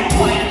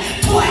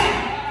 Toil.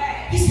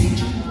 He said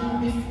John go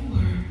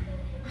before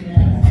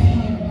and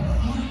prepare the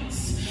hearts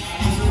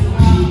of the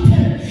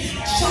people.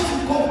 John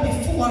go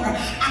before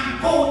and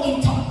go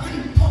into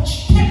untouched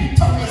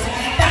territories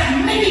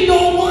that many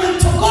don't want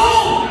to go.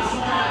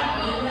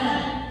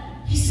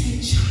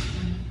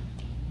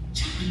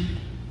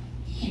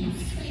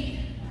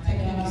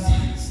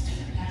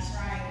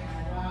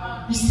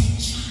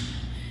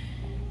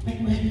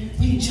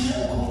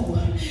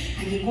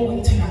 you go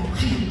into the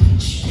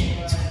ambush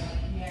pit,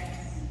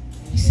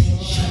 he said,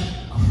 John,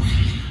 cry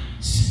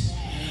out.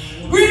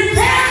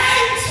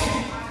 Repent!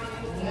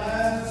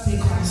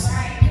 Because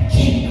the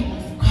kingdom of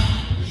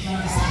God is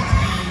at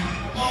hand.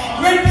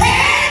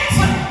 Repent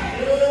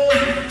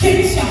and get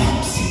your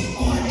house in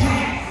order.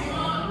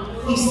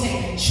 He said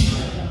that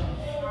John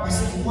was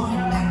the one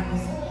that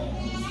was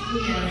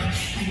here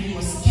and he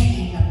was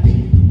getting the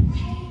people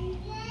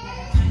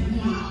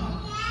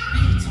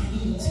ready to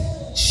meet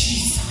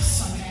Jesus.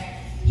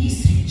 He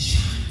said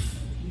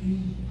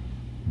John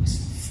was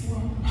the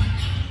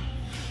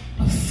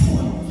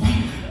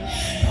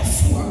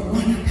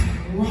forerunner that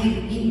run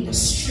in the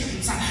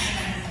streets and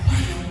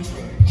cry out,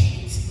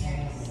 repent.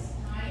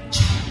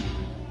 John,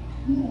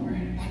 more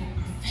than a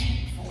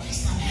prophetic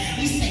voice.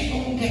 He said,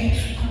 don't get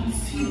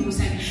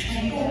confused and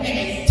don't get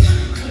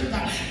entangled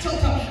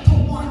to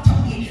want to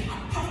be a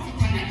prophet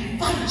and an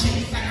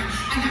evangelist and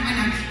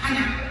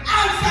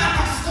all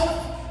that stuff.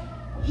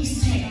 He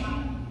said,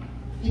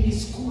 it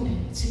is good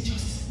to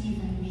just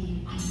even be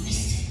a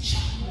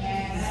messenger. A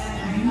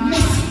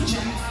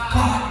messenger of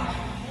God.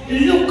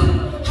 Look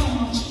how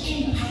much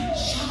impact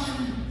John.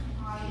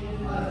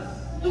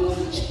 Look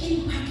how much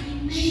impact he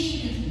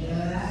made.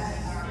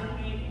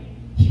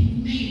 He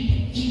made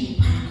the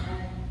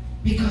impact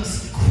because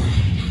he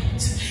cried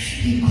out.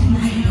 He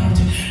cried out,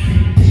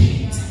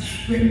 repent,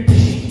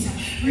 repent,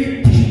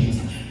 repent,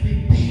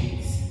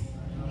 repent.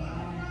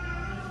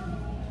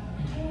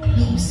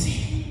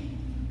 Closing.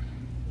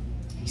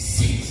 He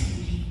said to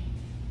me,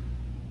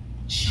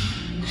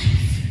 John's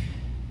life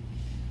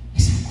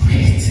is a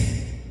great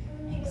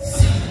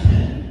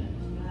example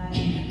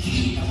in the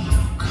kingdom of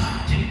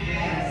God. And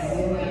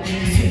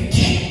if you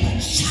get the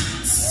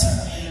chance,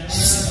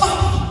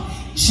 study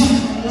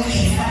John's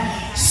life.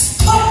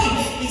 Study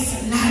his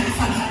life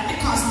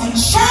because the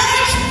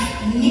church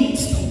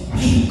needs to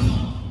wake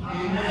up.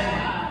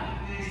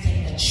 He said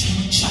the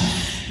church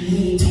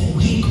needs to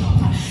wake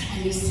up.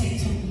 And he said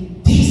to me,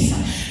 this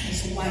is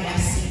why I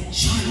say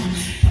John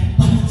the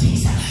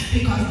Baptist,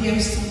 because there are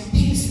some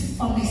things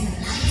from his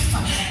life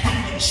that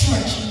the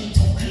church needs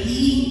to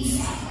glean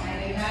from.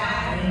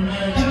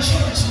 The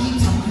church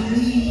needs to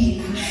glean.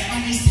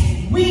 And he said,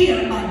 where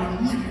are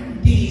the modern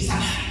days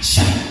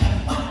John the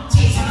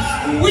Baptist?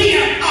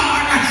 Where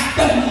are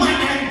the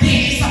modern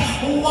days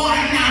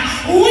one?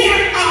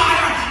 Where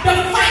are the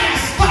fire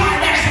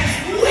starters?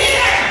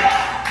 Where?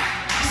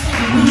 He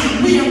said,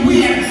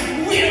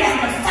 where are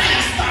the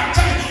fire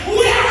starters?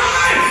 Where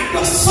are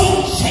the soul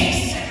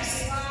chasers?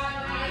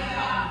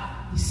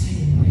 He said,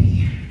 where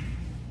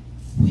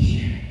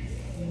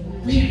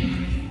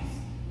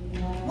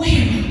are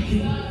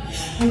you?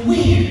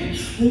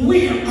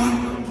 Where are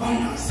the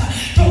runners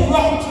to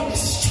run to the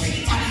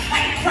street and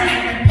cry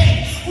and repent?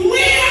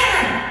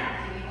 Where?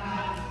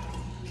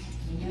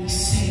 And he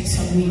said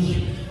to me,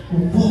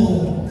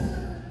 woe,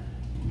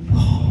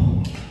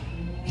 woe.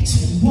 It's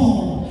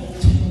woe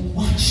to the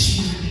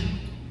watchman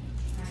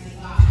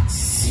that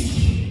see he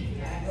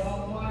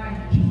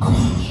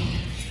coming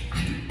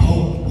and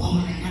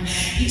born.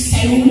 He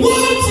said,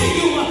 woe to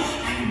you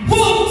and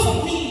woe to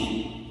me.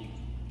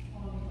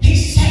 He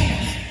said,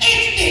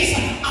 it is a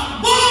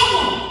woe.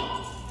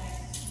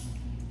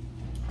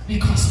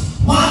 Because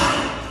why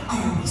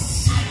are we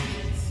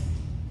silent?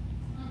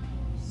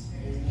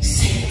 He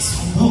said it's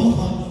a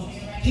woe.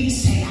 He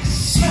said I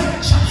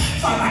search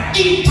for an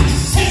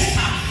intercessor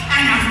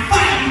and I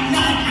find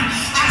none.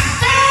 I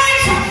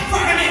search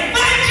for an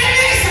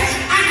evangelist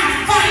and I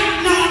find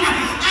none.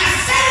 I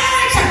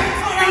search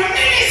for a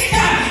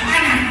minister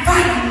and I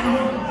find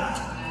none.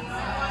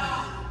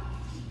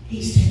 He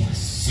said I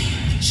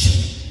search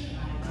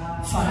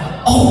for the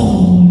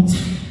old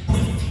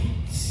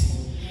prophets,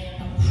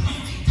 the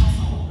prophet of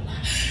old,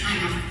 and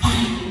I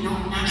find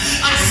none. I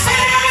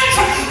search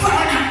for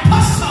an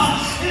apostle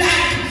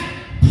like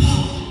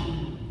Paul,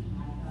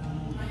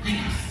 and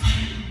I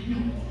find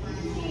none.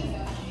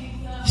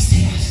 He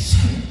said,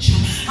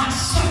 I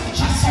search,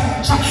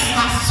 and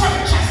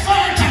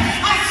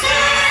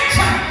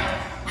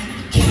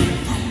I can't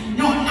find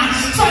none.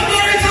 So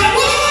there is a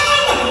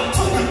woe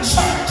to the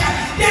church.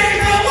 There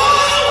is a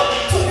woe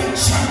to the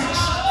church.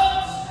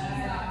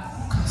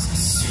 Because I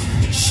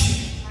search,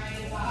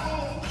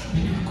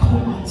 and I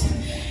couldn't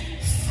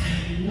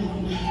find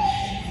none.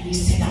 And he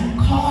said, I'm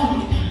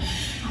calling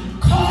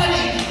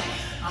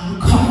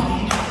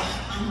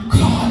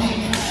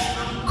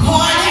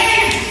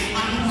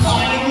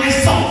my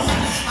sons.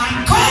 I'm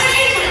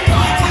calling my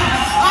daughter.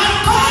 I'm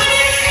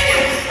calling.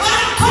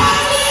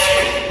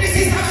 This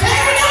is a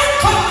very long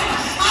call.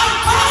 I'm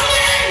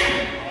calling.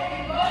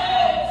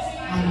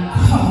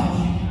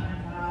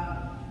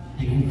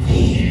 And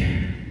where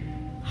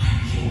are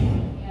you?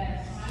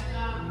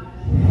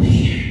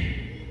 Where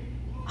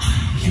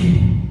are you?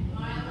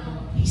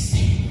 He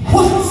said,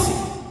 what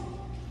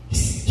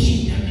is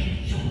hindering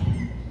you?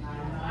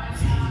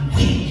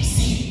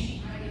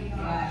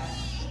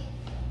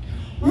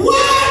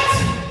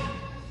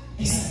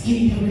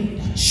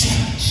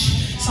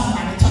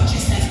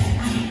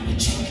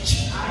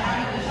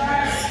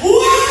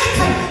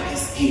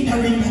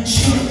 hindering the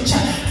church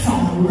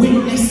from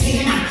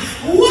witnessing?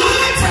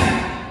 What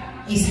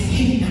is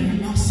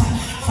hindering us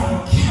from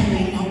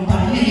carrying out the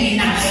main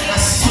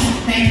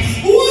assignment?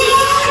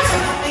 What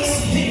is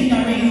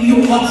hindering you?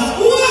 What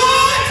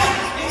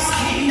is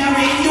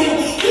hindering you?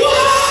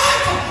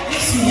 What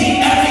is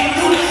hindering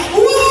you?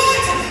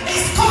 What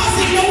is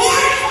causing the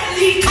word to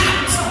leak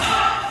out?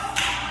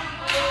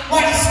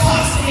 What is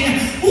causing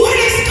the word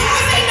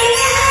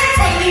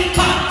to leak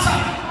out?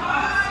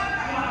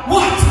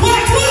 What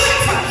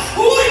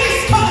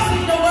is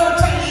causing the word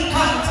to leak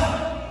out?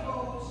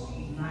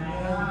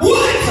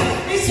 What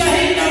is your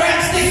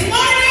hindrance this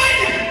morning?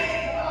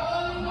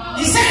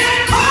 He said,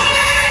 I'm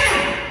calling.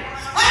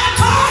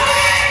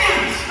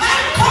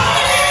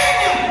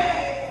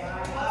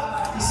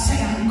 He said,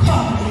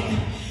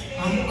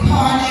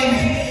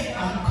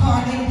 I'm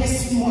calling this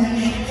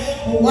morning.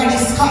 What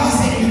is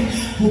causing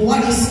the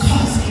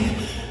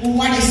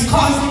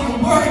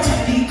word to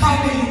leak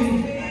out of you?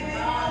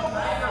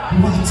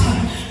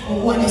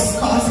 What is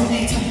causing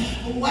it?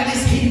 What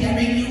is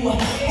hindering you?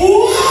 What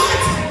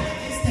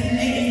is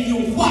delaying you?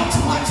 What?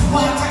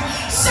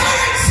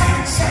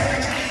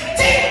 Search.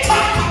 Tick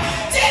tock.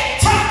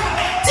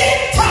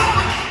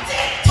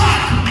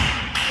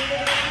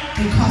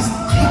 Because the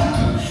clock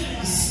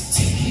is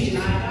ticking.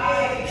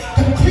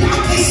 The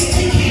clock is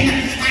ticking,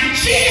 and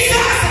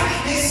Jesus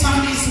is on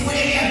his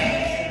way.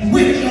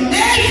 Will you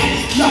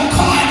make your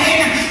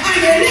calling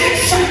and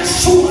election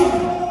sure?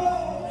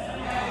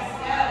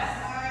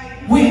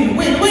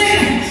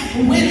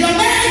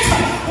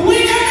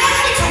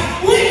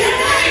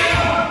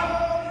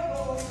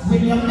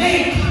 Will you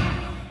make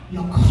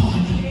your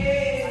calling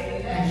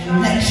and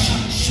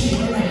election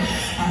sure?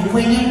 And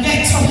when you get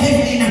to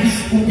heaven,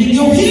 will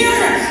you hear,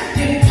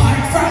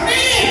 depart from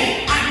me,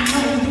 I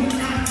know you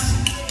not?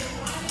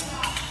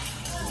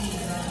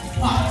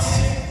 What?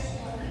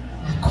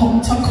 I come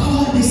to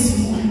call this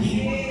morning.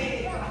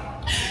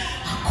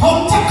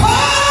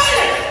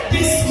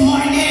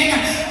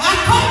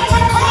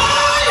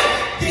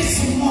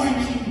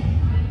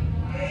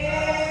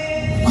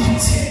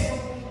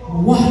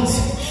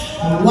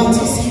 What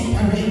is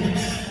hindering?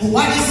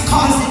 What is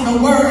causing the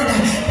word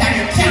that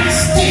it can't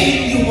stay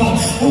in you? What?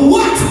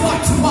 What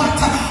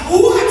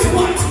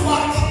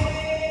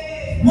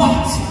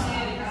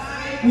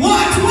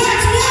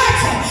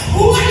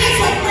is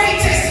your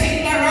greatest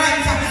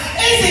hindrance?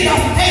 Is it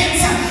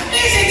offense?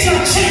 Is it your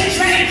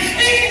children?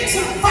 Is it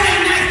your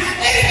finance?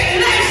 Is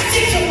it life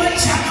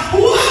situation?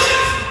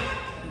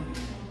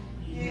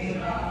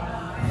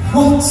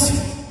 What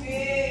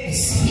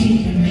is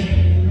hindering